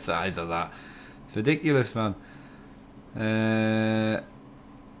at the size of that. It's ridiculous, man.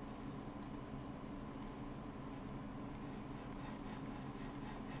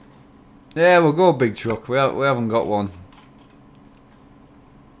 Yeah, we'll go big truck. We haven't got one.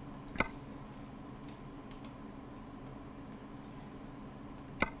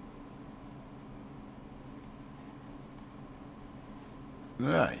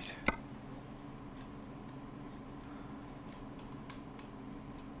 Right.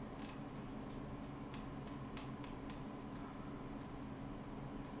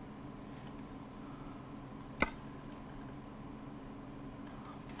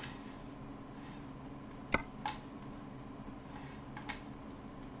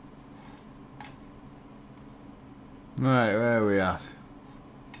 Right, where are we at?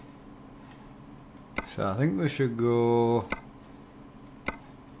 So I think we should go...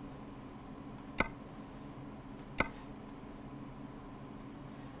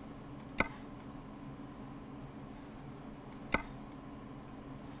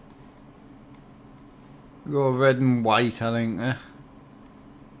 go red and white, I think.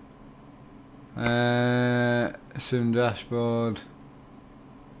 Sim dashboard.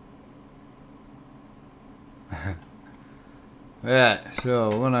 Right, so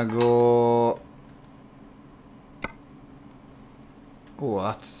we're gonna go.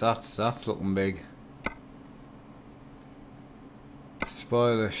 Oh, that's looking big.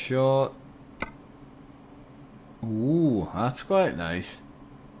 Spoiler short. Ooh, that's quite nice.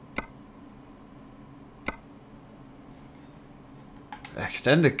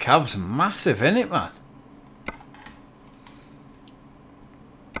 Extended cab's massive, isn't it, man?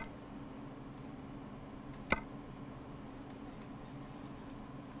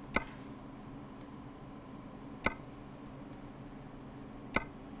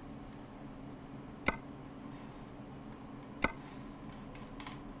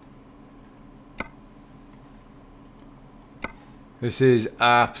 This is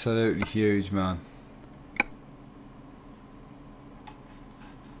absolutely huge, man.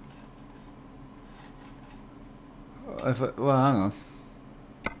 Well, hang on.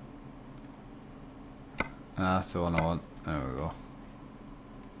 That's the one I want. There we go.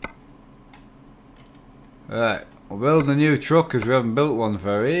 Right, we're building a new truck because we haven't built one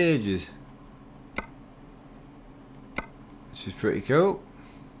for ages. Which is pretty cool.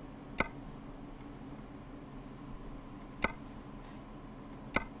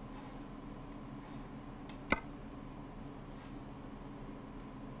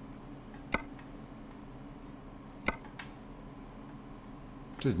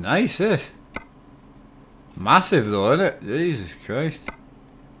 This is nice, this. Massive though, isn't it? Jesus Christ.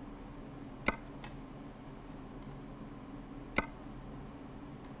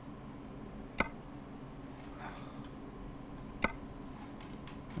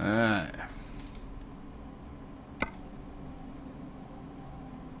 Alright.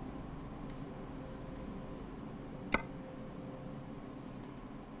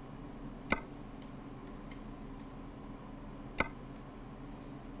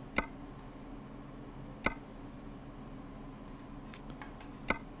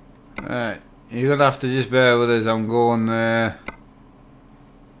 Alright, you're gonna have to just bear with us. I'm going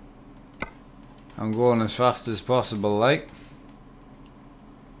as fast as possible, like.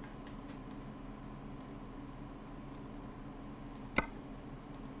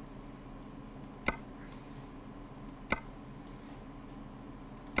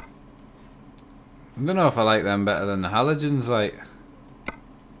 I don't know if I like them better than the halogens, like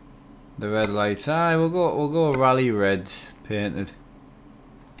the red lights. Aye, we'll go rally reds painted.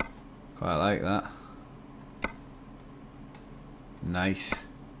 Quite like that. Nice.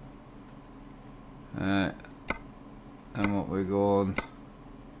 Alright. And what we're going.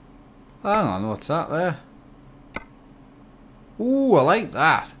 Hang on, what's that there? Ooh, I like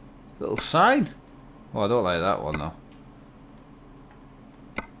that. Little sign. Oh, I don't like that one though.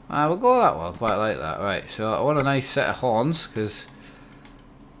 We'll go that one, quite like that. Right, so I want a nice set of horns, because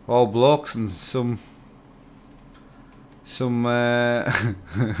all blokes and some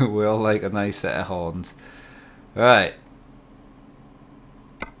we all like a nice set of horns. Right.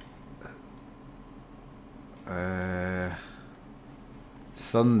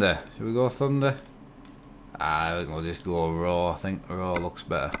 Thunder. Should we go thunder? I think we'll just go raw. I think raw looks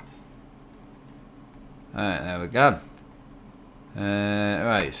better. Alright, there we go.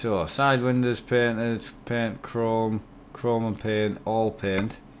 Right, so side windows painted, paint chrome, chrome and paint, all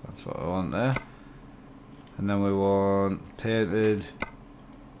paint. That's what I want there. And then we want painted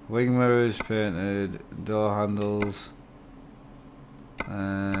wing mirrors, painted door handles.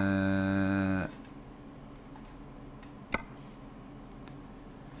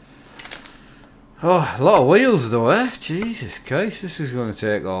 Oh, a lot of wheels though, eh? Jesus Christ, this is going to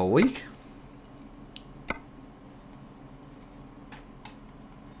take all week.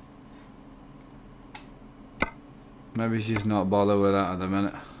 Maybe she's not bothered with that at the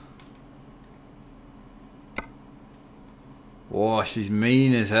minute. Whoa, she's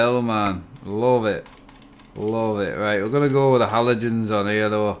mean as hell, man. Love it. Love it. Right, we're going to go with the halogens on here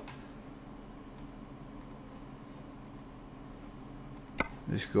though.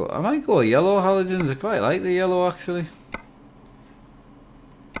 Just go. I might go yellow halogens. I quite like the yellow actually.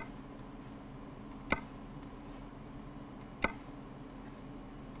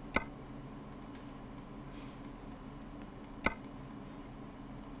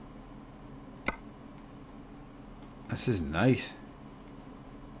 This is nice.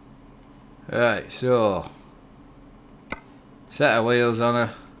 Right, so set of wheels on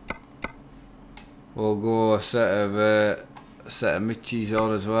her. We'll go a set of Mitchies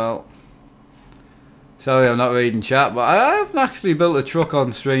on as well. Sorry, I'm not reading chat, but I haven't actually built a truck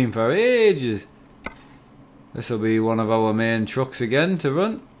on stream for ages. This will be one of our main trucks again to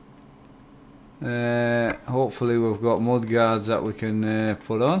run. Hopefully we've got mud guards that we can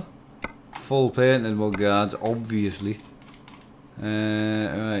put on. Full painted mud guards, obviously.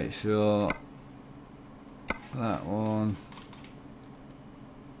 Right, so that one.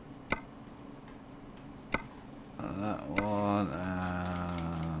 That one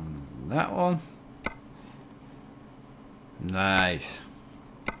and that one. Nice.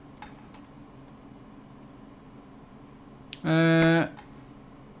 I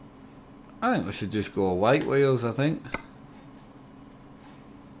think we should just go white wheels, I think.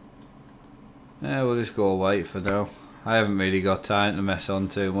 Yeah, we'll just go white for now. I haven't really got time to mess on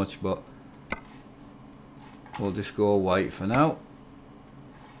too much, but we'll just go white for now.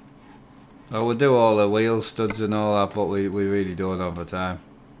 I will do all the wheel studs and all that, but we really don't have the time.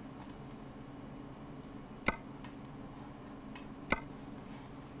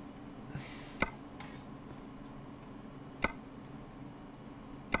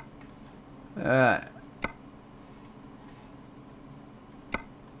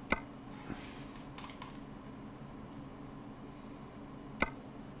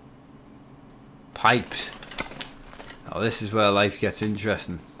 Pipes. Oh, this is where life gets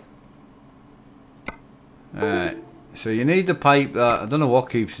interesting. Alright, so you need the pipe that, I don't know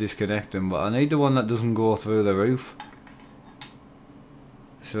what keeps disconnecting, but I need the one that doesn't go through the roof.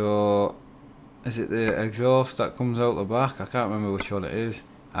 So, is it the exhaust that comes out the back? I can't remember which one it is.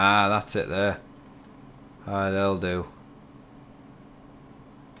 Ah, that's it there. Alright, that'll do.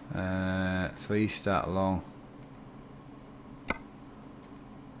 3 stat long.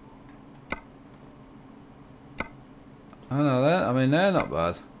 I know that. I mean, they're not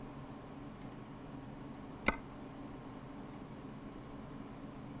bad.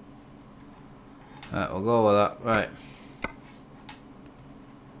 Right, we'll go with that. Right.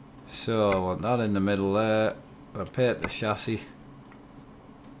 So I want that in the middle there. I'll paint the chassis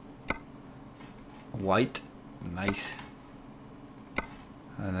white. Nice.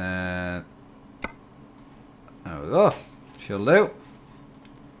 And then there we go. She'll do.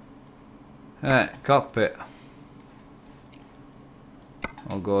 Right, cockpit.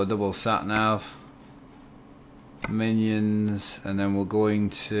 I'll go double sat nav. Minions, and then we're going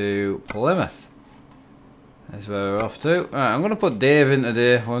to Plymouth. That's where we're off to. Right, I'm going to put Dave in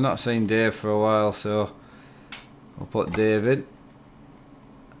today. We've not seen Dave for a while, so I'll put Dave in.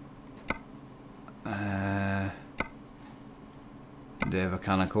 Dave a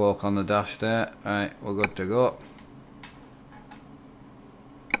can of coke on the dash there. Right, we're good to go.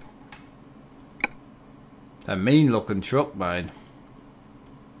 A mean looking truck, mine.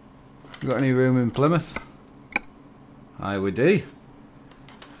 Got any room in Plymouth? Aye, we do.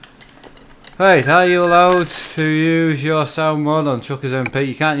 Right, are you allowed to use your sound mod on Truckers MP?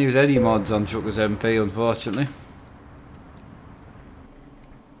 You can't use any mods on Truckers MP, unfortunately.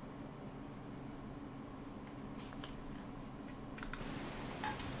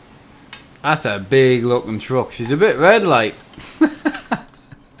 That's a big looking truck. She's a bit red, like.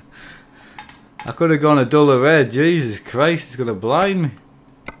 I could have gone a duller red. Jesus Christ, it's going to blind me.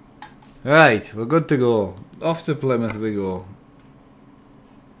 Right, we're good to go. Off to Plymouth we go.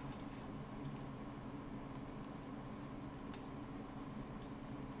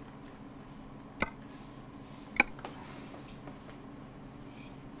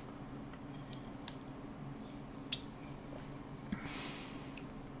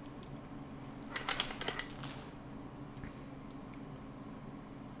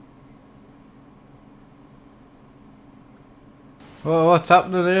 Well, what's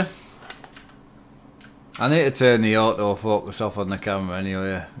happening here? I need to turn the autofocus off on the camera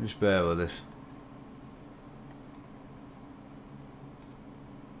anyway, just bear with us.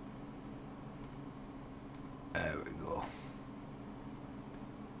 There we go.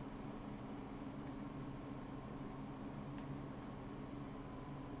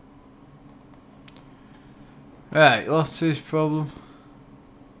 Right, what's his problem?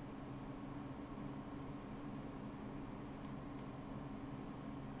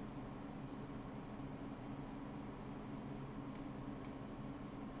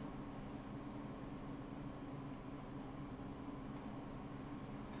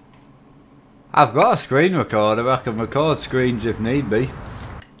 I've got a screen recorder, I can record screens if need be.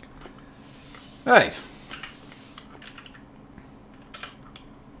 Right.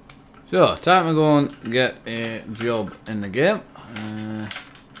 So, time to go and get a job in the game.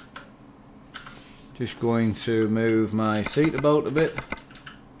 Just going to move my seat about a bit.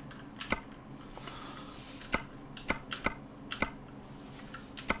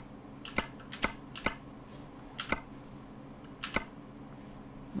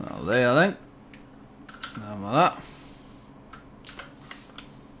 Well, there then. Done with that.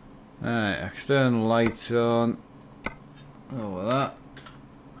 Right, external lights on. Over that.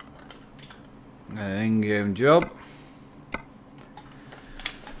 An in-game job.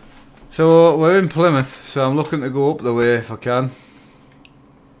 So we're in Plymouth, so I'm looking to go up the way if I can.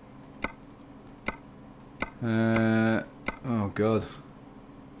 Oh god.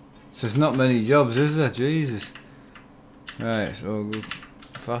 So there's not many jobs, is there? Jesus. Right, so we'll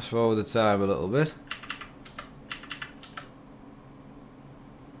fast forward the time a little bit.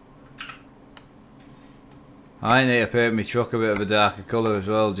 I need to paint my truck a bit of a darker colour as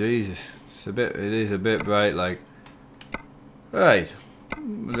well, Jesus. It is a bit bright like. Right,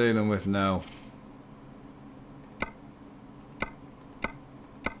 what we're dealing with now.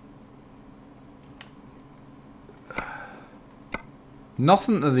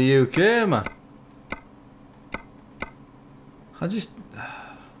 Nothing to the UK, man. It's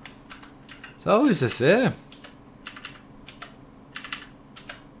always the same.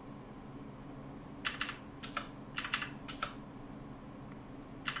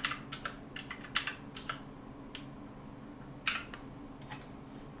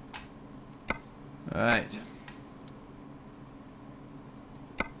 Right.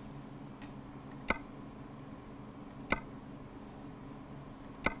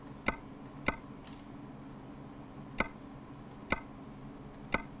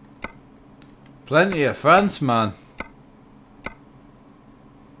 Plenty of France, man.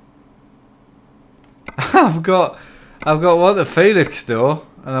 I've got one at Felix though.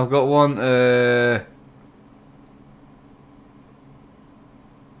 And I've got one I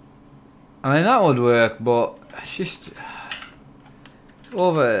mean that would work, but it's just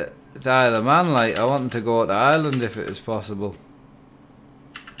over to Isle of Man, like I want to go to Ireland if it is possible.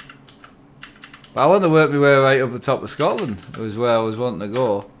 But I want to work my way right up the top of Scotland, was where I was wanting to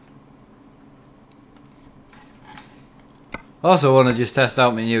go. Also want to just test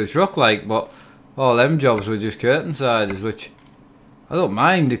out my new truck, like, but all them jobs were just curtainsiders, which I don't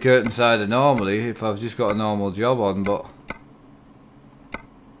mind the curtainsider normally if I've just got a normal job on, but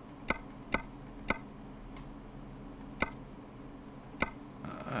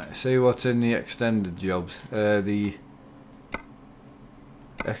alright, see what's in the extended jobs, the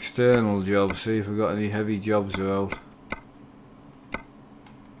external jobs, see if we've got any heavy jobs around.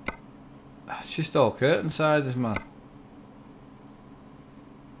 It's just all curtainsiders, man.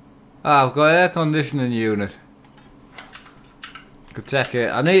 Ah, I've got air conditioning unit. Could take it.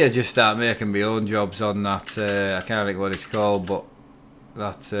 I need to just start making my own jobs on that. I can't think what it's called, but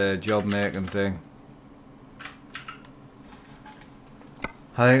that job making thing.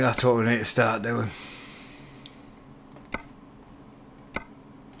 I think that's what we need to start doing.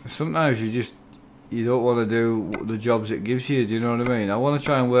 Sometimes you don't want to do the jobs it gives you. Do you know what I mean? I want to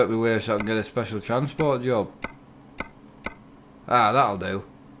try and work my way so I can get a special transport job. Ah, that'll do.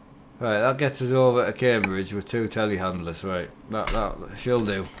 Right, that gets us over to Cambridge with 2 telehandlers, right. That she'll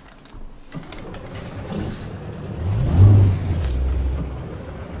do.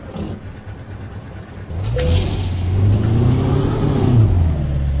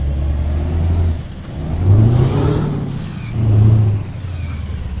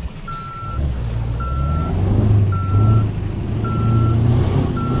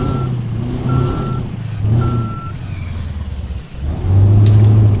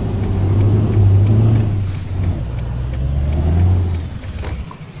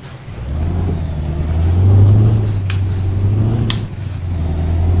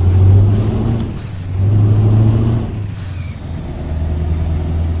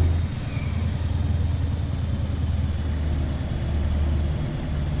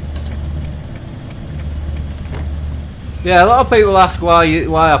 Yeah, a lot of people ask why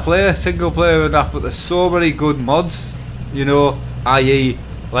I play single player and that, but there's so many good mods, you know, i.e.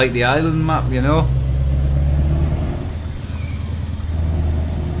 like the island map, you know.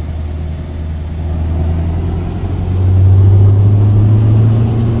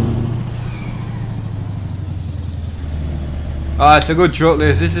 Ah, it's a good truck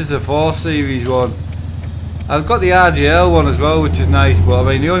this is a 4 series one. I've got the RGL one as well, which is nice, but I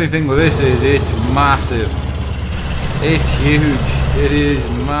mean the only thing with this is it's massive. It's huge. It is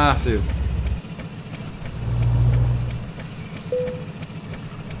massive.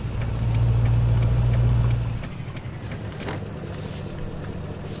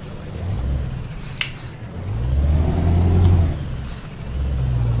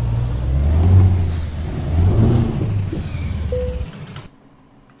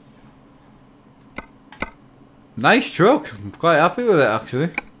 Nice truck. I'm quite happy with it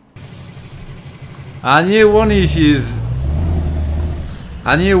actually. I knew one of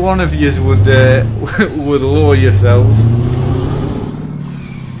yous would would lower yourselves.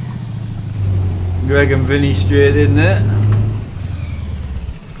 Greg and Vinny straight in there.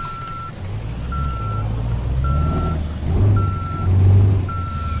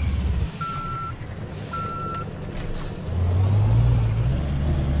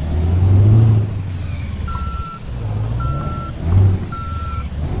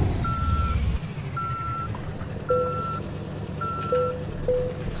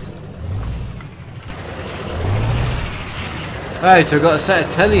 Right, so I've got a set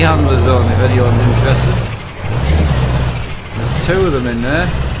of telehandlers on if anyone's interested. There's 2 of them in there.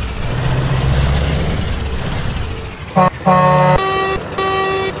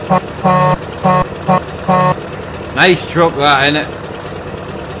 Nice truck that, innit?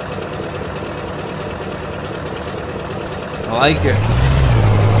 I like it.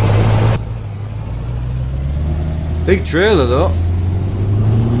 Big trailer though.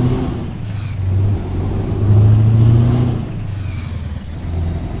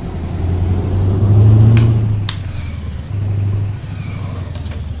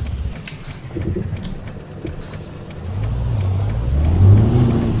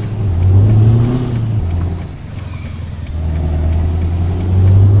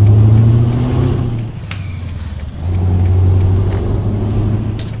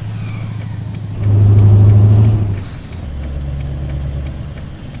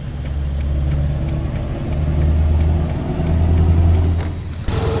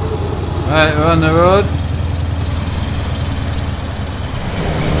 Right, we're on the road.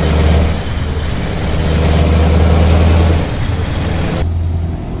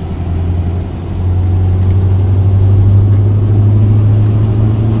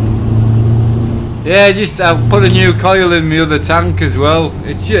 Yeah, just I put a new coil in my other tank as well.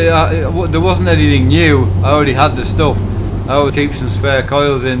 It's there wasn't anything new. I already had the stuff. I always keep some spare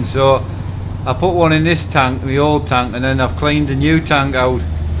coils in, so I put one in this tank, my old tank, and then I've cleaned a new tank out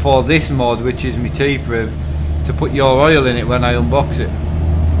for this mod, which is my T-Priv, to put your oil in it when I unbox it.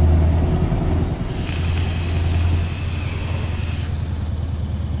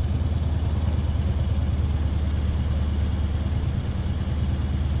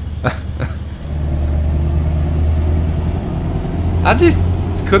 I just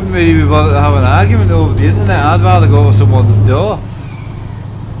couldn't really be bothered to have an argument over the internet. I'd rather go to someone's door.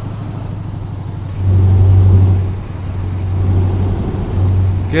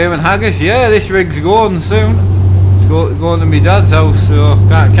 Game and Haggis, yeah, this rig's going soon. It's going to my dad's house, so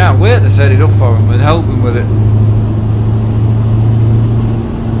can't wait to set it up for him and help him with it.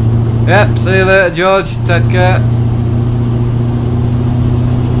 Yep, see you later, George. Take care.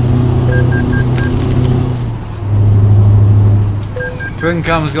 Twin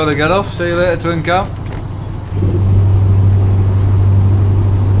Cam's got to get off. See you later, Twin Cam.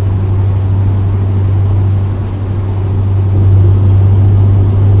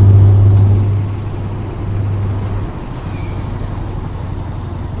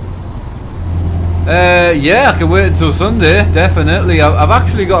 Yeah, I can wait until Sunday, definitely. I've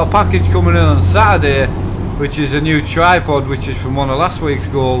actually got a package coming in on Saturday, which is a new tripod, which is from one of last week's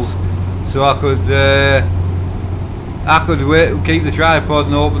goals. So I could wait, keep the tripod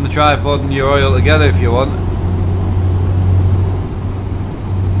and open the tripod and your oil together if you want.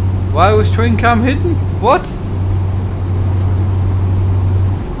 Why was Twin Cam hidden? What?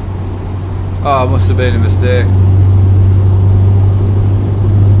 Oh, it must have been a mistake.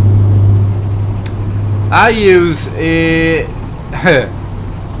 I use a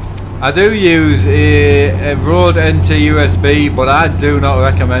I do use a Rode NT USB, but I do not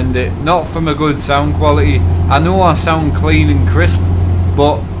recommend it. Not from a good sound quality. I know I sound clean and crisp,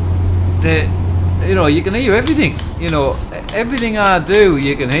 but you know, you can hear everything. You know, everything I do,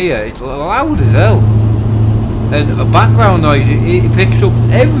 you can hear. It's loud as hell, and a background noise. It picks up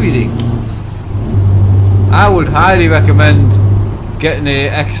everything. I would highly recommend getting a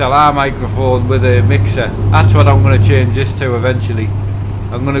XLR microphone with a mixer. That's what I'm going to change this to eventually.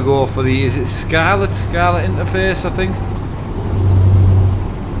 I'm going to go for the, is it Scarlett interface, I think?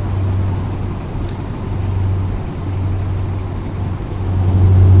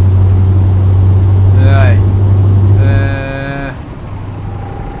 Right.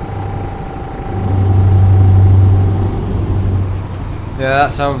 Yeah,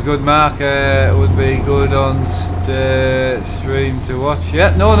 that sounds good, Mark. It would be good on stream to watch.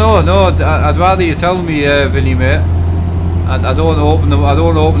 Yeah, no. I'd rather you tell me, Vinny, mate. I don't open them. I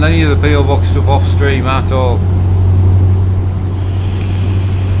don't open any of the PO Box stuff off stream at all.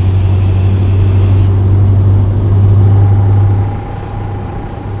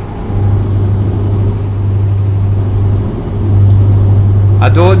 I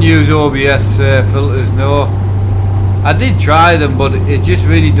don't use OBS filters, no. I did try them, but it just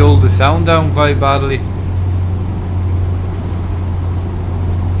really dulled the sound down quite badly.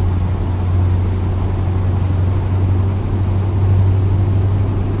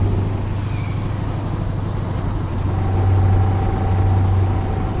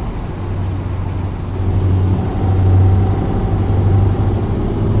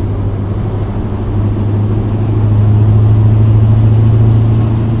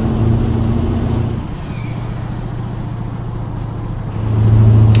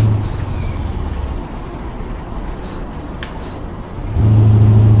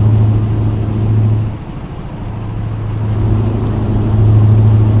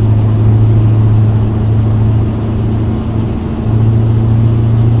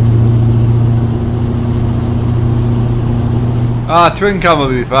 Twin Cam will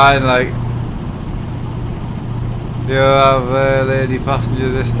be fine, like. Do you have a lady passenger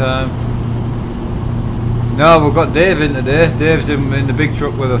this time? No, we've got Dave in today. Dave's in the big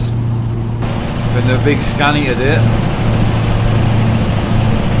truck with us. In the big scanny today.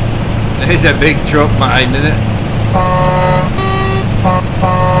 It's a big truck, mine, isn't it?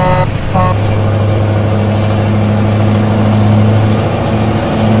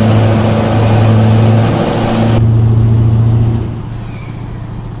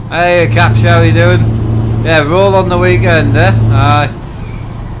 Hey Caps, how you doing? Yeah, roll on the weekend, eh? Aye.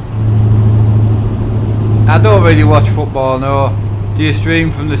 I don't really watch football, no. Do you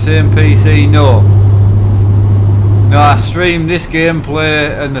stream from the same PC? No. No, I stream this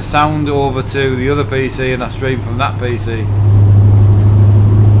gameplay and the sound over to the other PC, and I stream from that PC.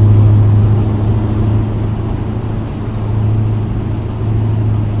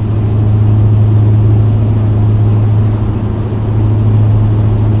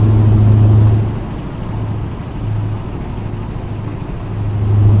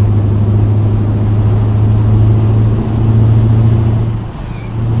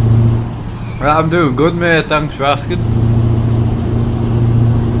 Right, I'm doing good, mate. Thanks for asking.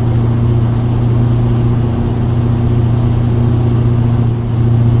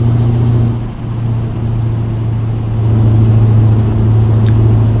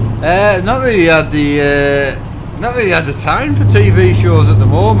 Not really had the time for TV shows at the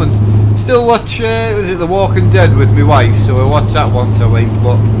moment. Still watch, was it The Walking Dead with my wife? So I watch that once a week,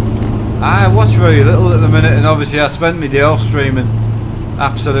 but I watch very little at the minute. And obviously, I spent my day off streaming,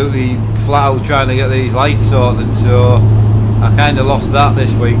 absolutely flat out trying to get these lights sorted. So I kind of lost that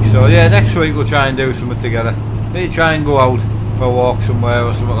this week. So yeah, next week we'll try and do something together. Maybe try and go out for a walk somewhere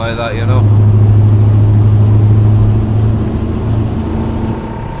or something like that, you know.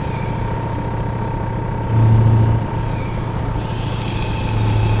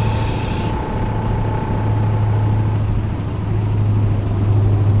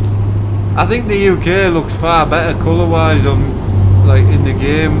 I think the UK looks far better colour-wise on, like, in the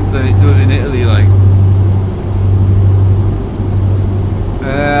game than it does in Italy. Like,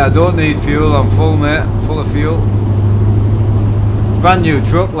 I don't need fuel. I'm full, mate. Full of fuel. Brand new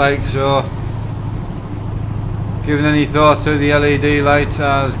truck, like, so. Giving any thought to the LED lights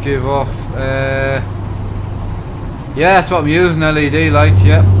as give off? Yeah, that's what I'm using. LED lights.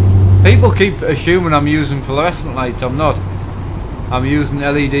 Yeah. People keep assuming I'm using fluorescent lights. I'm not. I'm using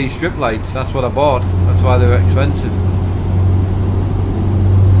LED strip lights. That's what I bought. That's why they're expensive.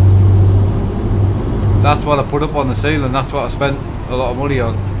 That's what I put up on the ceiling. That's what I spent a lot of money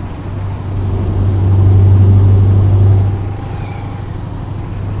on.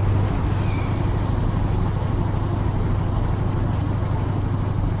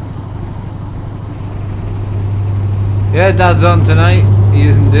 Yeah, Dad's on tonight. He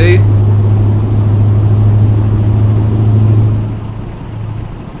is indeed.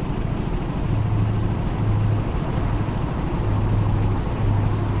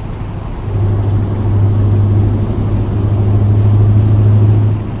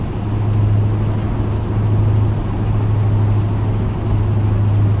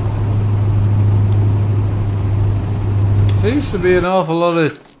 Seems to be an awful lot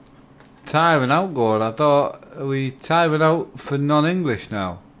of timing out going. I thought, are we timing out for non-English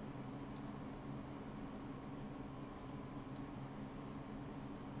now?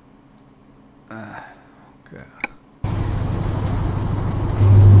 Okay.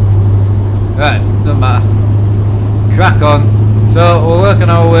 Right, doesn't matter. Crack on. So we're working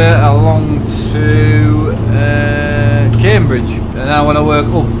our way along to Cambridge, and I want to work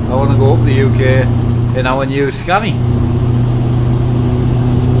up. I want to go up the UK in our new Scania.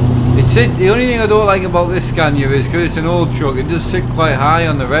 The only thing I don't like about this Scania is because it's an old truck, it does sit quite high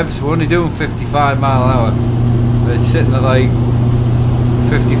on the revs. We're only doing 55 mile an hour. But it's sitting at like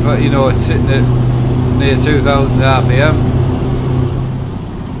 50, you know, it's sitting at near 2000 RPM.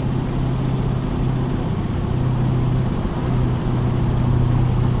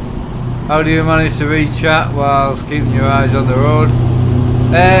 How do you manage to read chat whilst keeping your eyes on the road?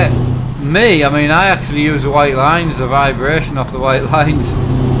 Me, I mean, I actually use the white lines, the vibration off the white lines.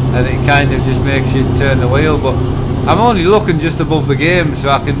 And it kind of just makes you turn the wheel, but I'm only looking just above the game, so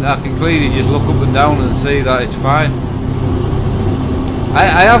I can clearly just look up and down and see that it's fine.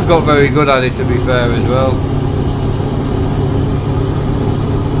 I have got very good at it, to be fair, as well.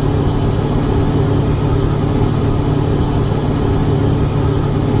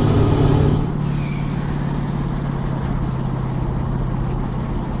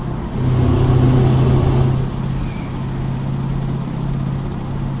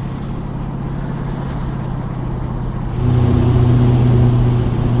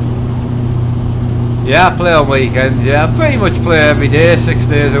 Yeah, I play on weekends, yeah. I pretty much play every day, 6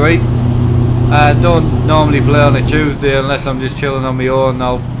 days a week. I don't normally play on a Tuesday unless I'm just chilling on my own.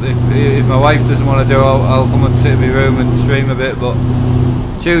 If my wife doesn't want to do it, I'll come and sit in my room and stream a bit, but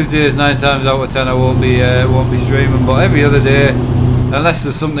Tuesdays 9 times out of 10 I won't be streaming, but every other day, unless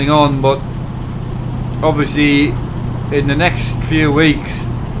there's something on. But obviously in the next few weeks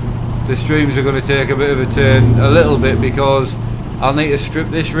the streams are going to take a bit of a turn, a little bit, because I'll need to strip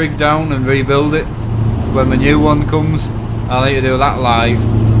this rig down and rebuild it. When my new one comes, I'll need to do that live,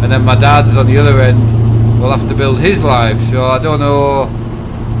 and then my dad's on the other end will have to build his live, so I don't know,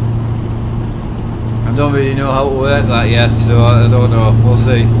 I don't really know how to work that yet, so I don't know, we'll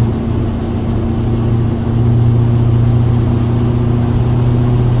see.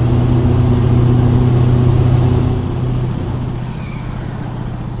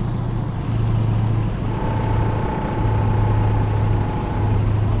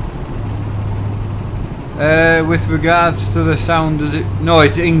 With regards to the sound, does it? No,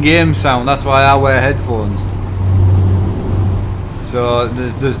 it's in-game sound. That's why I wear headphones. So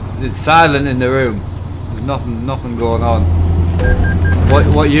it's silent in the room. There's nothing going on.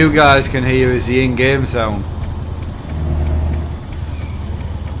 What you guys can hear is the in-game sound.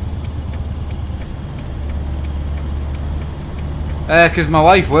 Because my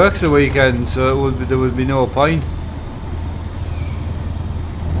wife works the weekend, so there would be no point.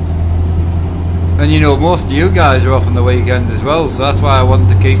 And you know, most of you guys are off on the weekend as well, so that's why I wanted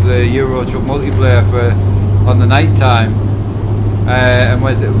to keep the Euro Truck multiplayer for on the night time. And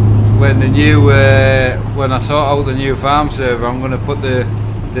when the new when I sort out the new farm server, I'm going to put the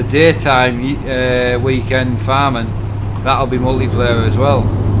daytime weekend farming. That'll be multiplayer as well.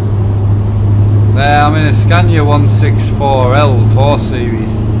 I'm in a Scania 164L 4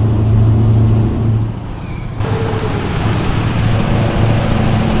 Series.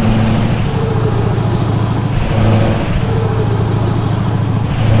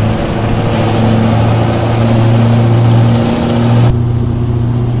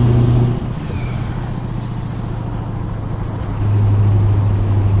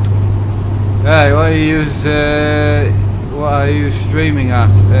 Hey, what are you streaming at?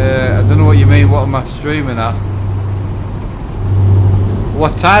 I don't know what you mean. What am I streaming at?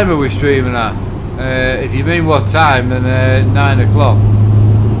 What time are we streaming at? If you mean what time, then 9 o'clock.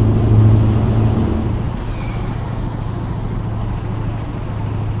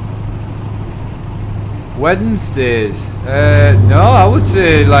 Wednesdays? No, I would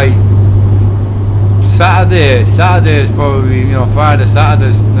say like Saturday. Saturday is probably, you know, Friday,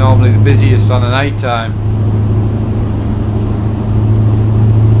 Saturday's normally the busiest on the night time.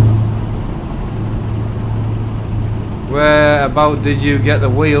 Where about did you get the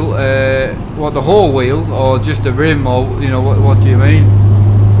wheel? What, the whole wheel, or just the rim, or you know, what do you mean?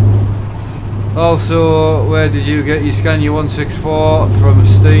 Also, where did you get your Scania 164 from?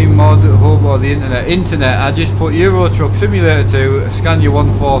 Steam, Mod Hub, or the internet? Internet. I just put Euro Truck Simulator 2 Scania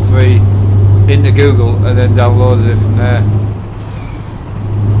 143 into Google and then downloaded it from there.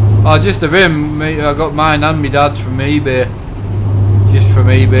 Oh, just the rim. I got mine and my dad's from eBay. Just from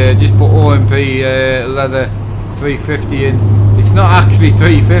eBay. Just put OMP leather 350 in. It's not actually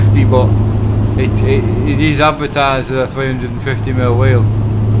 350, but it is advertised as a 350mm wheel.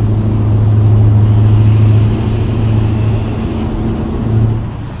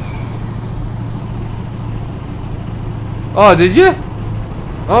 Oh, did you?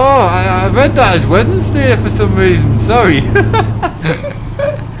 Oh, I read that as Wednesday for some reason. Sorry.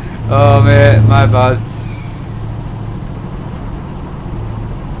 Oh mate, my bad.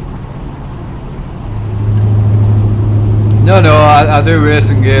 No, I do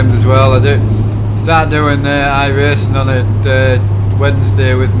racing games as well. I do start doing iRacing on a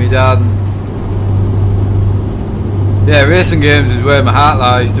Wednesday with me dad. Yeah, racing games is where my heart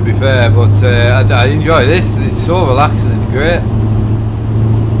lies, to be fair. But I enjoy this. It's so relaxing. It's great.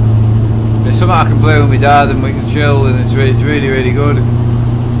 It's something I can play with my dad and we can chill, and it's really, really good.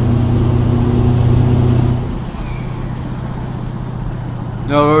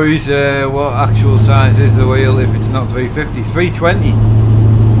 No worries. What actual size is the wheel if it's not 350? 320.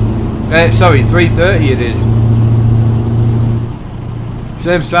 Sorry, 330 it is.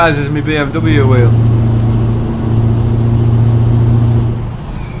 Same size as my BMW wheel.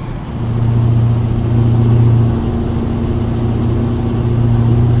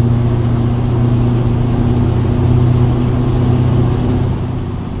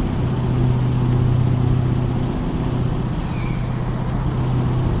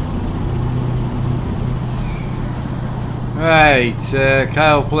 Right,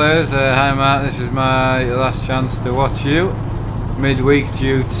 Kyle Plays, hi Matt, this is my last chance to watch you. Midweek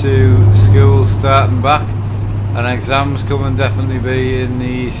due to school starting back and exams coming, definitely be in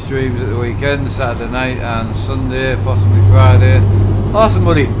the streams at the weekend, Saturday night and Sunday, possibly Friday. Awesome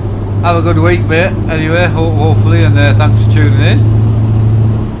buddy, have a good week mate, anyway, hopefully, and thanks for tuning in.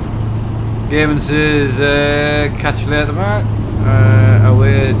 Gaming says, catch you later Matt,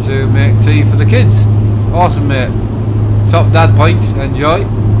 away to make tea for the kids. Awesome mate. Top dad point, enjoy.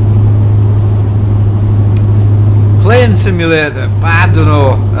 Plane Simulator, I don't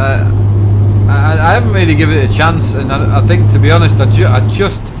know. I haven't really given it a chance, and I think, to be honest, I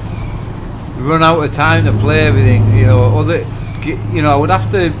just run out of time to play everything. You know, I would have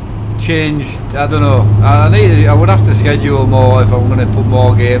to change. I don't know. I would have to schedule more if I'm going to put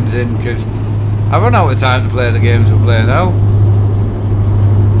more games in, because I run out of time to play the games we're playing now.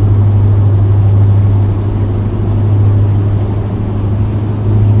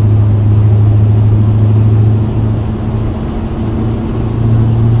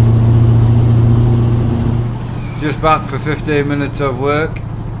 Just back for 15 minutes of work.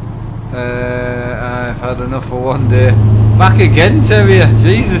 I've had enough for one day. Back again, Terrier.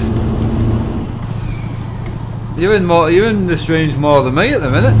 Jesus. You're in the streams more than me at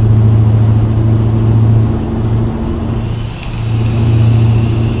the minute.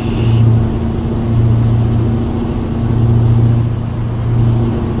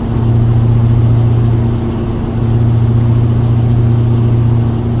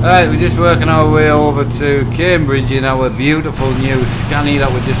 Right, we're just working our way over to Cambridge in our beautiful new Scania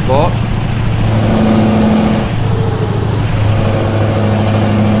that we just bought.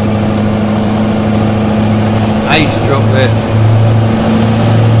 Nice truck this.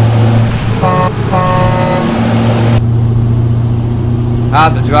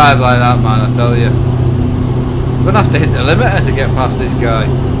 Hard to drive like that, man, I tell you. I'm gonna have to hit the limiter to get past this guy.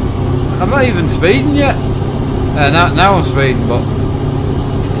 I'm not even speeding yet. Now I'm speeding, but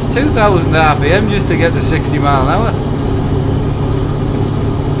 2,000 RPM just to get to 60 mile an hour.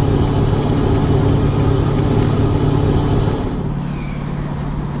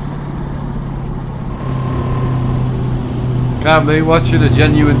 Can't be watching a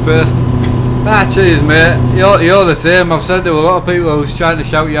genuine person. Ah, cheers, mate. You're the same. I've said to a lot of people I was trying to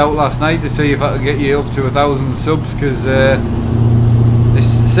shout you out last night to see if I could get you up to 1,000 subs, because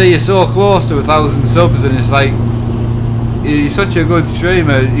see, you're so close to 1,000 subs, and it's like, you're such a good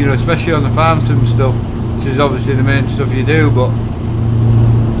streamer, you know, especially on the farm sim stuff, which is obviously the main stuff you do, but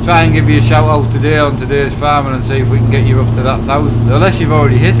try and give you a shout out today on today's farming and see if we can get you up to that 1,000, unless you've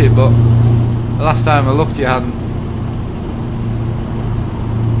already hit it, but the last time I looked you hadn't.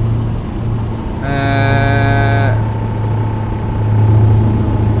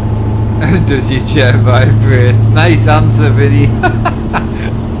 Does your chair vibrate? Nice answer, Vinny.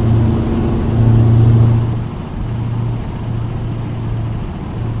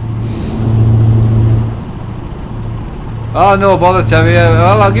 Oh, no bother, Terry.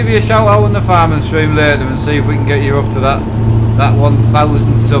 Well, I'll give you a shout out on the farming stream later and see if we can get you up to that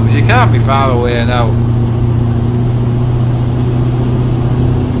 1,000 subs. You can't be far away now.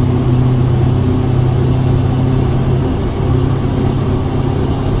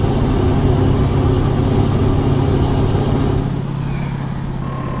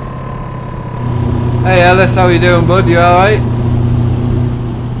 Hey Ellis, how you doing, bud? You alright?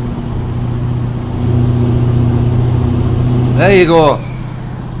 There you go.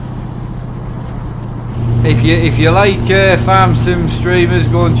 If you like farm sim streamers,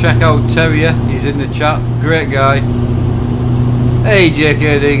 go and check out Terrier. He's in the chat. Great guy. Hey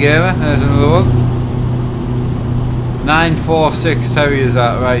JKD Gamer, there's another one. 946 Terrier's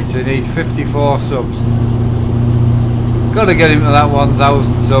that, right? So he needs 54 subs. Gotta get him to that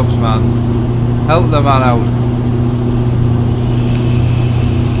 1,000 subs, man. Help the man out.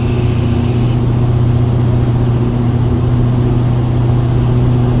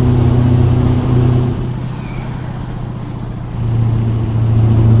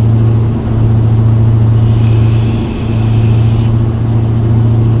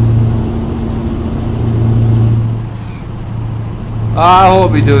 I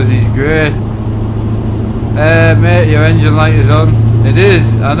hope he does, he's great. Mate, your engine light is on. It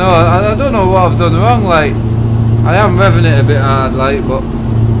is, I know, I don't know what I've done wrong, like, I am revving it a bit hard, like, but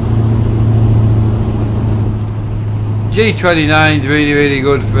G29 is really, really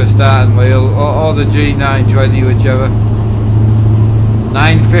good for a starting wheel, or the G920, whichever.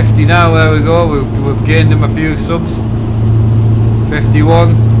 950 now, there we go, we've gained him a few subs.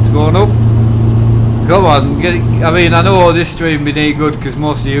 51, it's going up. Come on, I mean, I know this stream be any good because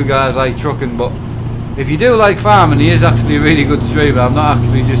most of you guys like trucking, but if you do like farming, he is actually a really good streamer. I'm not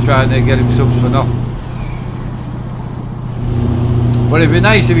actually just trying to get him subs for nothing. But it'd be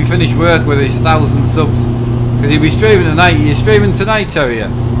nice if he finished work with his 1,000 subs, because he'd be streaming tonight. You're streaming tonight, Terrier?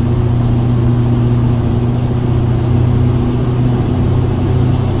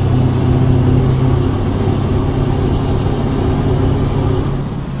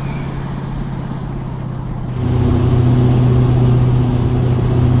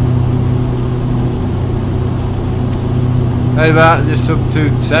 Hey, about just sub to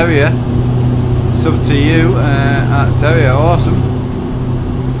Terrier, sub to you at Terrier, awesome.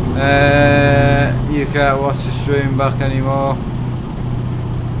 You can't watch the stream back anymore.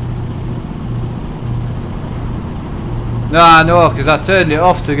 No, I know, because I turned it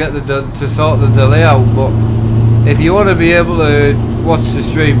off to get to sort the delay out. But if you want to be able to watch the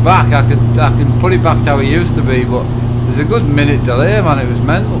stream back, I can put it back to how it used to be. But there's a good minute delay, man. It was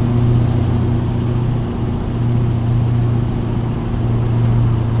mental.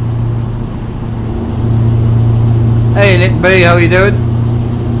 Hey Nick B, how you doing?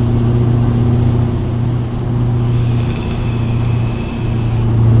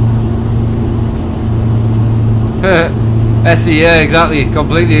 Essie, yeah, exactly.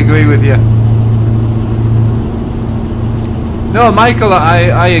 Completely agree with you. No, Michael,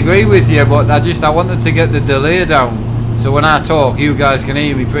 I agree with you, but I wanted to get the delay down, so when I talk, you guys can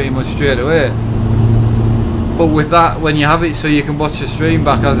hear me pretty much straight away. But with that, when you have it so you can watch the stream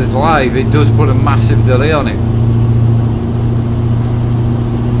back as it's live, it does put a massive delay on it.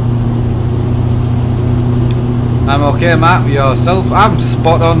 I'm okay, Matt. Yourself? I'm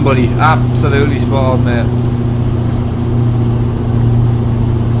spot on, buddy. Absolutely spot on, mate.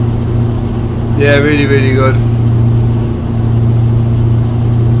 Yeah, really, really good.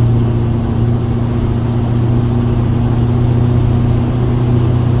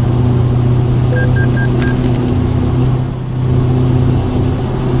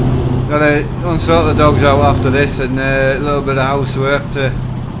 Gotta unsort the dogs out after this, and a little bit of housework, a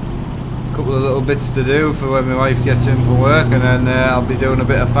couple of little bits to do for when my wife gets in for work, and then I'll be doing a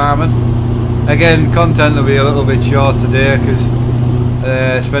bit of farming. Again, content will be a little bit short today because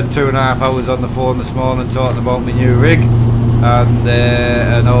I spent 2.5 hours on the phone this morning talking about my new rig,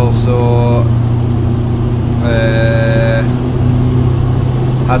 and also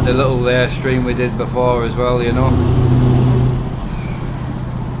had the little stream we did before as well, you know.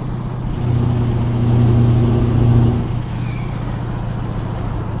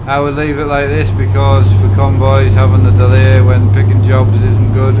 I would leave it like this because for convoys having the delay when picking jobs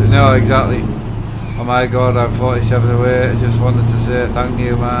isn't good. No, exactly. Oh my god, I'm 47 away. I just wanted to say thank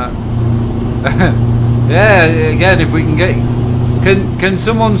you, Matt. Yeah, again, if we can get... Can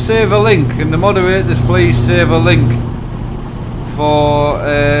someone save a link? Can the moderators please save a link for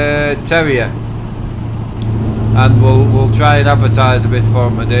Terrier? And we'll try and advertise a bit for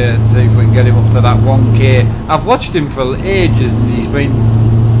him today and see if we can get him up to that 1k. I've watched him for ages and he's been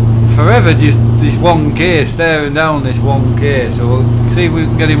forever just this 1k, staring down this 1k, so we'll see if we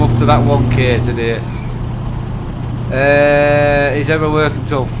can get him up to that 1k today. He's ever working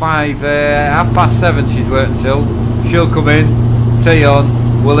till 7:30 she's working till. She'll come in, tea on,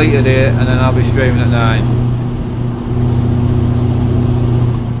 we'll eat at 8 and then I'll be streaming at 9.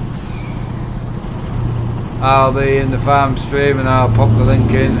 I'll be in the farm stream and I'll pop the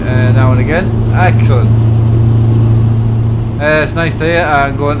link in now and again. Excellent. It's nice to hear.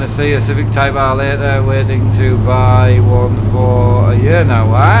 I'm going to see a Civic Type R later, waiting to buy one for a year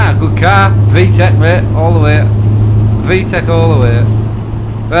now. Ah, good car. VTEC, mate, all the way. VTEC all the way.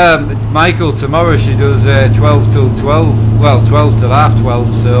 Michael, tomorrow she does 12 till 12. Well, 12 till half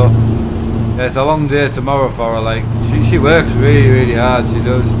 12, so yeah, it's a long day tomorrow for her. Like, she works really, really hard, she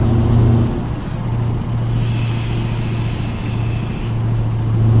does.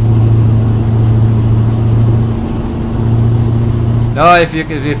 No, if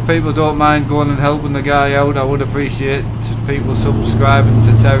people don't mind going and helping the guy out, I would appreciate people subscribing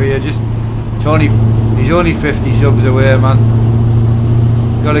to Terrier. Just he's only 50 subs away, man.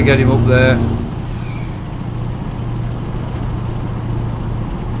 Gotta get him up there.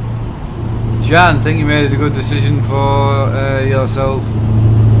 Jan, think you made a good decision for yourself?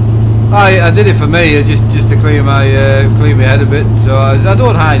 I did it for me, just to clear my head a bit. So I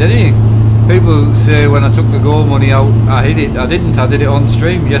don't hide anything. People say when I took the gold money out, I hid it. I didn't. I did it on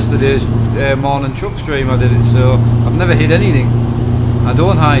stream. Yesterday's morning truck stream, I did it. So I've never hid anything. I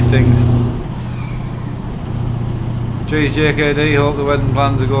don't hide things. Cheers, JKD. Hope the wedding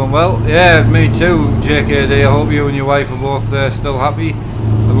plans are going well. Yeah, me too, JKD. I hope you and your wife are both still happy.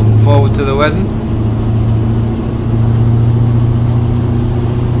 I'm looking forward to the wedding.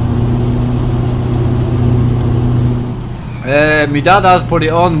 My dad has put it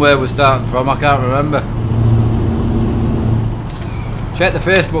on where we're starting from, I can't remember. Check the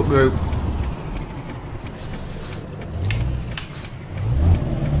Facebook group.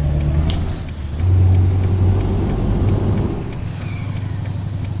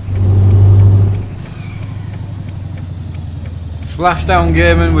 Splashdown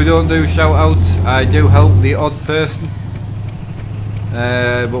Gaming, we don't do shout outs. I do help the odd person,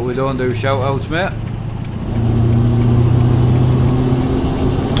 but we don't do shout outs, mate.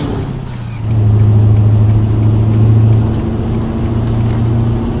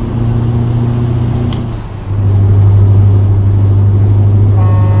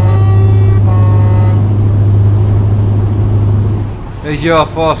 Is your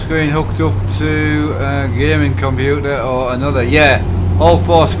 4-screen hooked up to a gaming computer or another? Yeah, all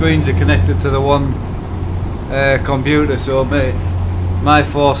 4 screens are connected to the one computer. So my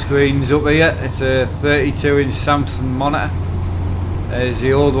 4 screens up here. It's a 32-inch Samsung monitor. It's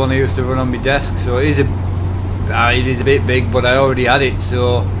the old one I used to run on my desk. So it is a bit big, but I already had it.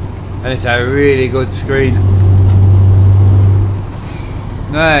 So, and it's a really good screen.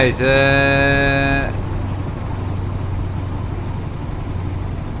 Right.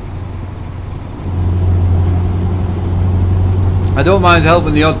 I don't mind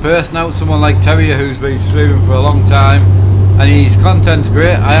helping the odd person out, someone like Terrier who's been streaming for a long time, and his content's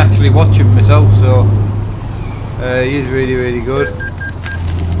great. I actually watch him myself, so he is really, really good.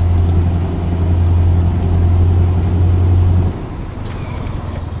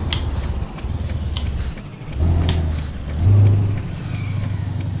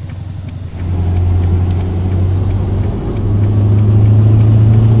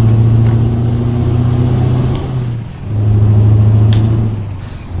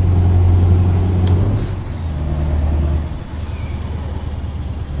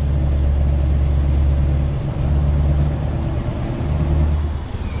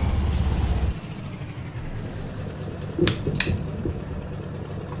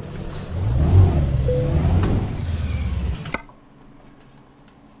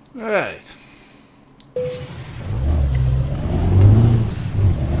 Right.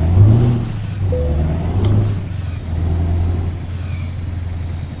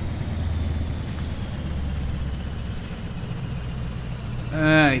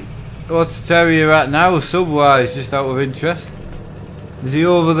 Right. What's Terrier at now, sub-wise, just out of interest? Is he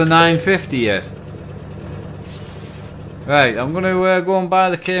over the 950 yet? Right, I'm going to go and buy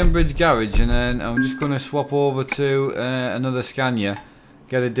the Cambridge garage, and then I'm just going to swap over to another Scania,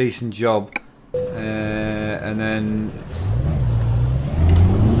 get a decent job, and then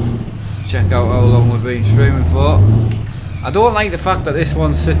check out how long we've been streaming for. I don't like the fact that this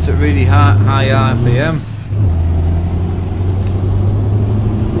one sits at really high RPM.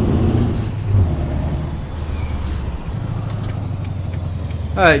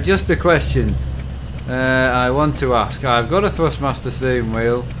 Alright, just a question I want to ask. I've got a Thrustmaster steering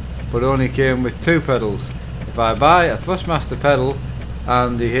wheel, but only came with 2 pedals. If I buy a Thrustmaster pedal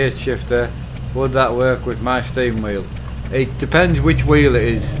and the H shifter, would that work with my steering wheel? It depends which wheel it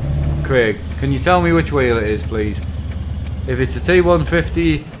is, Craig. Can you tell me which wheel it is, please? If it's a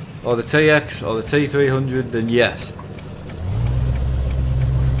T150 or the TX or the T300, then yes.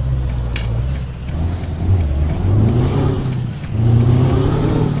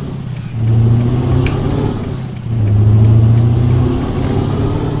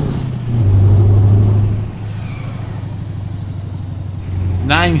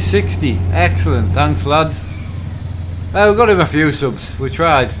 $9.60, excellent, thanks lads. We got him a few subs, we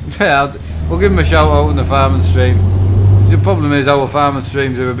tried. Yeah, we'll give him a shout out on the farming stream. The problem is our farming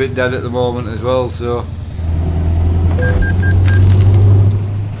streams are a bit dead at the moment as well, so.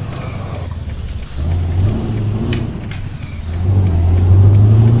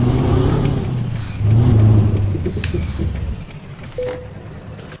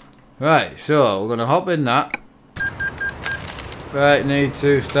 Right, so we're going to hop in that. Right, need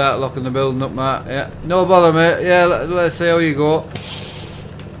to start locking the building up, Matt. Yeah, no bother, mate. Yeah, let's see how you go.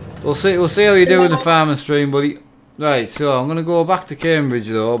 We'll see how you do in the farming stream, buddy. Right, so I'm gonna go back to Cambridge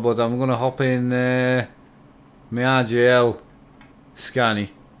though, but I'm gonna hop in my RJL Scania.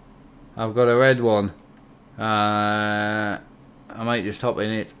 I've got a red one. I might just hop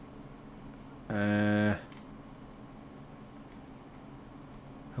in it. I've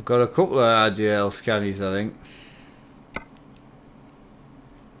got a couple of RJL Scanias, I think.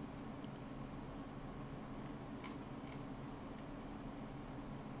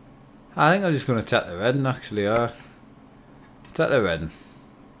 I think I'm just going to take the red one actually, take the red one.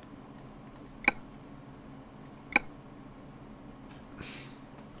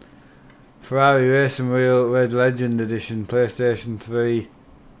 Ferrari Racing Wheel Red Legend Edition, PlayStation 3.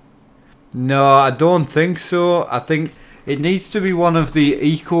 No, I don't think so. I think it needs to be one of the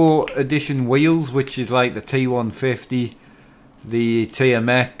Eco Edition wheels, which is like the T150, the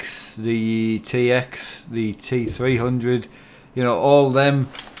TMX, the TX, the T300, you know, all them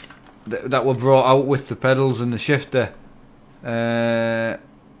that were brought out with the pedals and the shifter. Aye,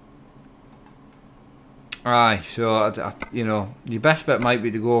 so you know, your best bet might be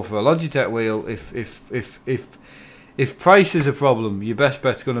to go for a Logitech wheel. If price is a problem, your best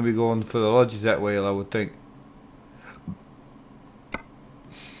bet's going to be going for the Logitech wheel, I would think.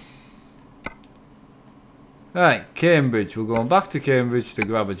 Right, Cambridge. We're going back to Cambridge to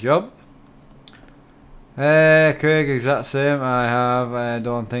grab a job. Craig, exact same. I have. I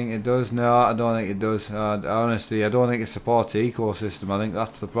don't think it does. No, I don't think it does. Honestly, I don't think it supports the ecosystem. I think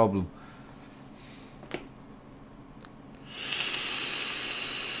that's the problem.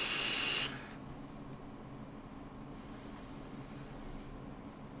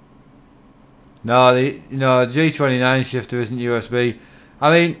 No, the G29 shifter isn't USB.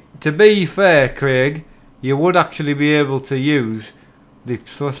 I mean, to be fair, Craig, you would actually be able to use the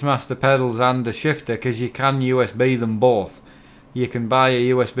Thrustmaster pedals and the shifter, because you can USB them both. You can buy a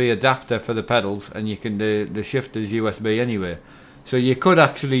USB adapter for the pedals, and you can the shifter's USB anyway. So you could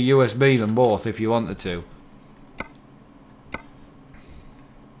actually USB them both if you wanted to.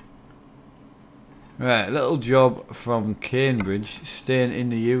 Right, little job from Cambridge, staying in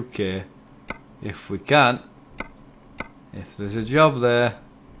the UK if we can. If there's a job there.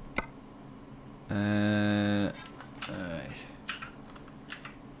 Right.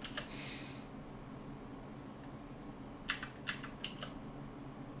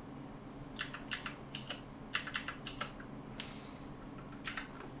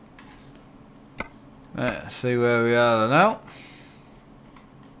 Let's see where we are now.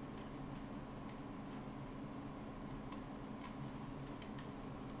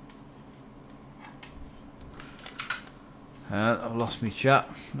 I've lost my chat.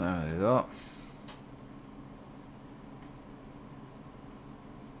 There we go.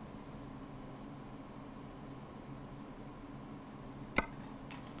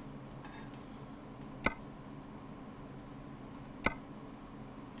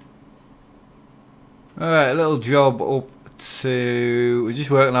 Alright, a little job up to... We're just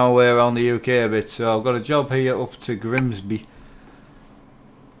working our way around the UK a bit, so I've got a job here up to Grimsby.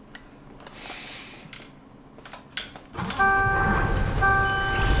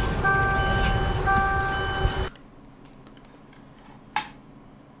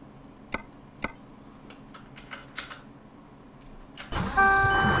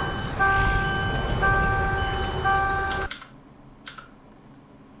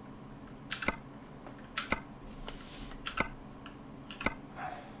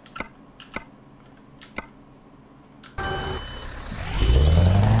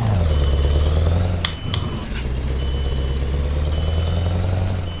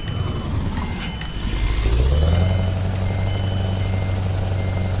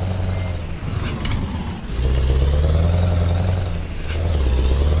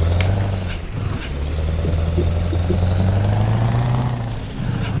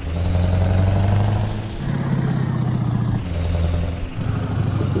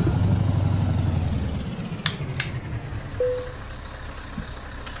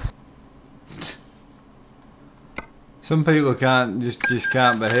 Some people can't just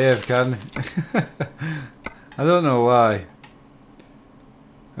can't behave, can they? I don't know why.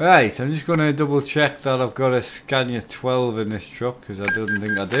 Right, I'm just going to double check that I've got a Scania 12 in this truck, because I didn't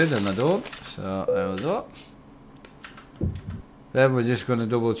think I did and I don't. So there we go. Then we're just going to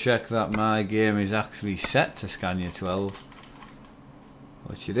double check that my game is actually set to Scania 12,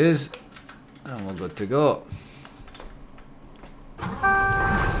 which it is, and we're good to go.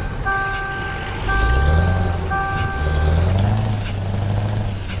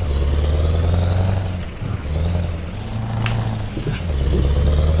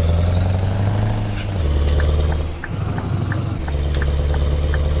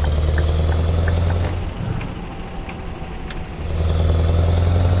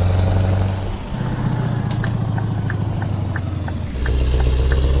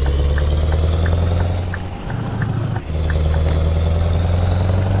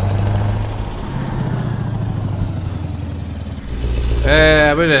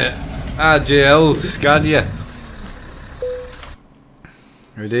 I'm in a RJL Scania.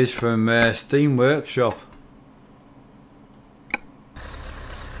 It is from Steam Workshop.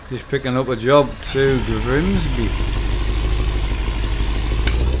 Just picking up a job to Grimsby.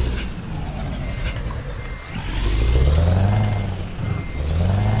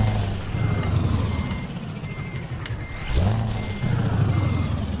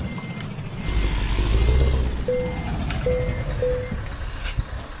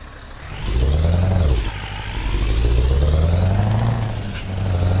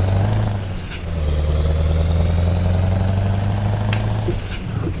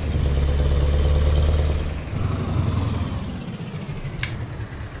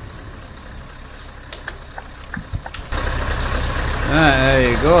 There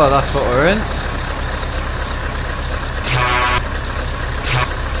you go, that's what we're in.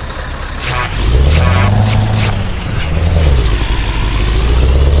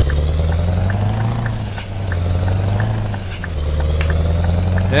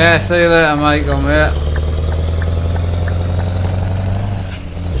 Yeah, see you later, Michael, mate.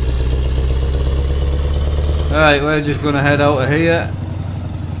 Alright, we're just going to head out of here,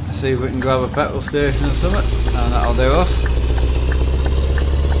 see if we can grab a petrol station or something, and that'll do us.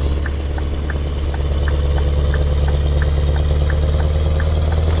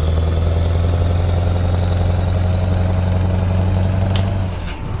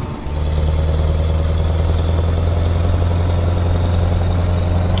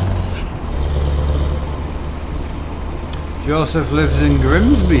 Joseph lives in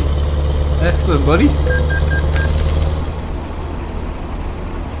Grimsby. Excellent, buddy.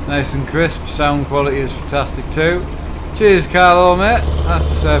 Nice and crisp. Sound quality is fantastic too. Cheers, Carlo, mate.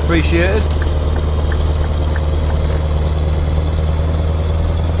 That's appreciated.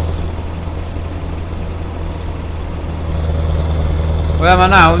 Where am I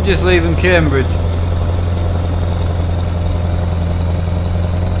now? I'm just leaving Cambridge.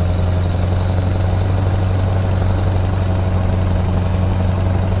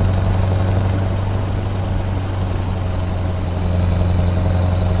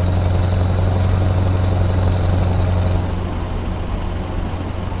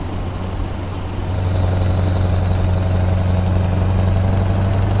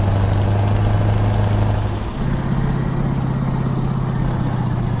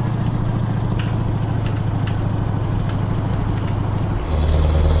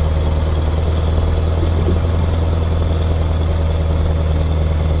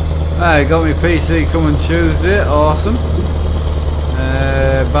 I got my PC coming Tuesday, awesome.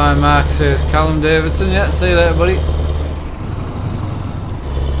 By Mark says Callum Davidson, yeah, see you later buddy.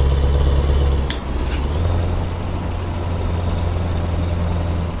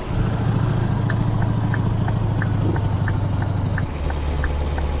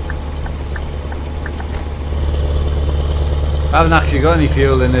 I haven't actually got any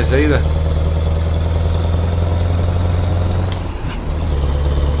fuel in this either.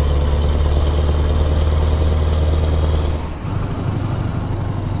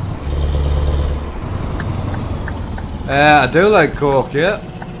 I do like Coke, yeah.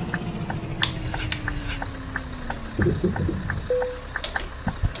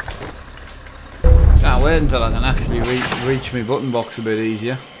 Can't wait until I can actually reach my button box a bit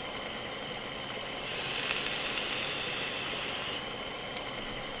easier.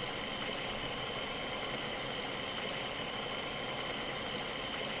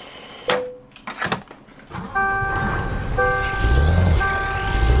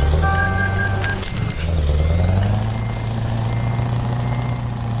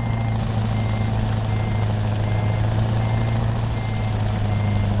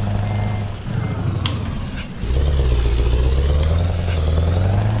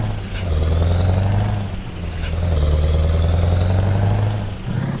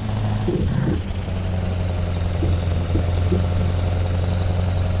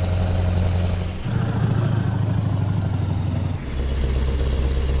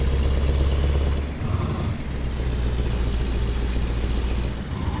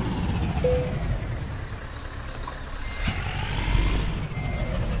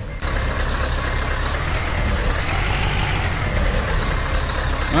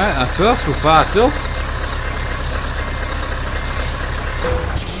 Right, that's us, we're parked up.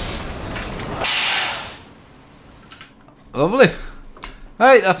 Lovely.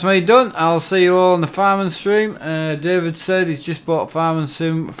 Right, that's me done. I'll see you all on the farming stream. David said he's just bought Farming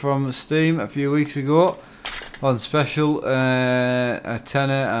Sim from Steam a few weeks ago on special, a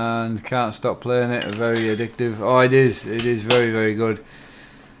tenner, and can't stop playing it. Very addictive. Oh, it is very, very good.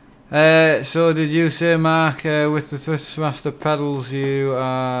 So did you say, Mark, with the Thrustmaster pedals you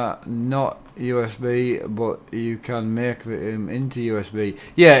are not USB, but you can make them into USB?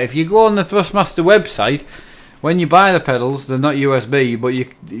 Yeah, if you go on the Thrustmaster website, when you buy the pedals, they're not USB, but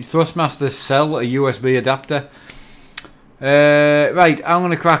Thrustmaster sell a USB adapter. Right, I'm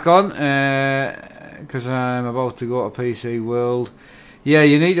going to crack on, because I'm about to go to PC World. Yeah,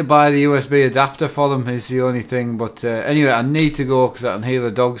 you need to buy the USB adapter for them, is the only thing. But anyway, I need to go because I can hear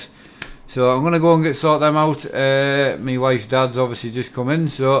the dogs. So I'm going to go and sort them out. My wife's dad's obviously just come in,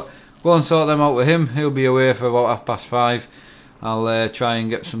 so go and sort them out with him. He'll be away for about 5:30. I'll try and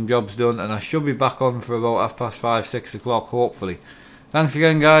get some jobs done, and I should be back on for about 5:30, 6 o'clock, hopefully. Thanks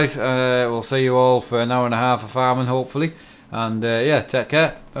again, guys. We'll see you all for an hour and a half of farming, hopefully. And yeah, take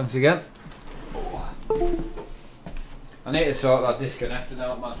care. Thanks again. I need to sort that disconnected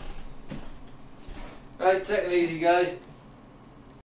out, man. Right, take it easy, guys.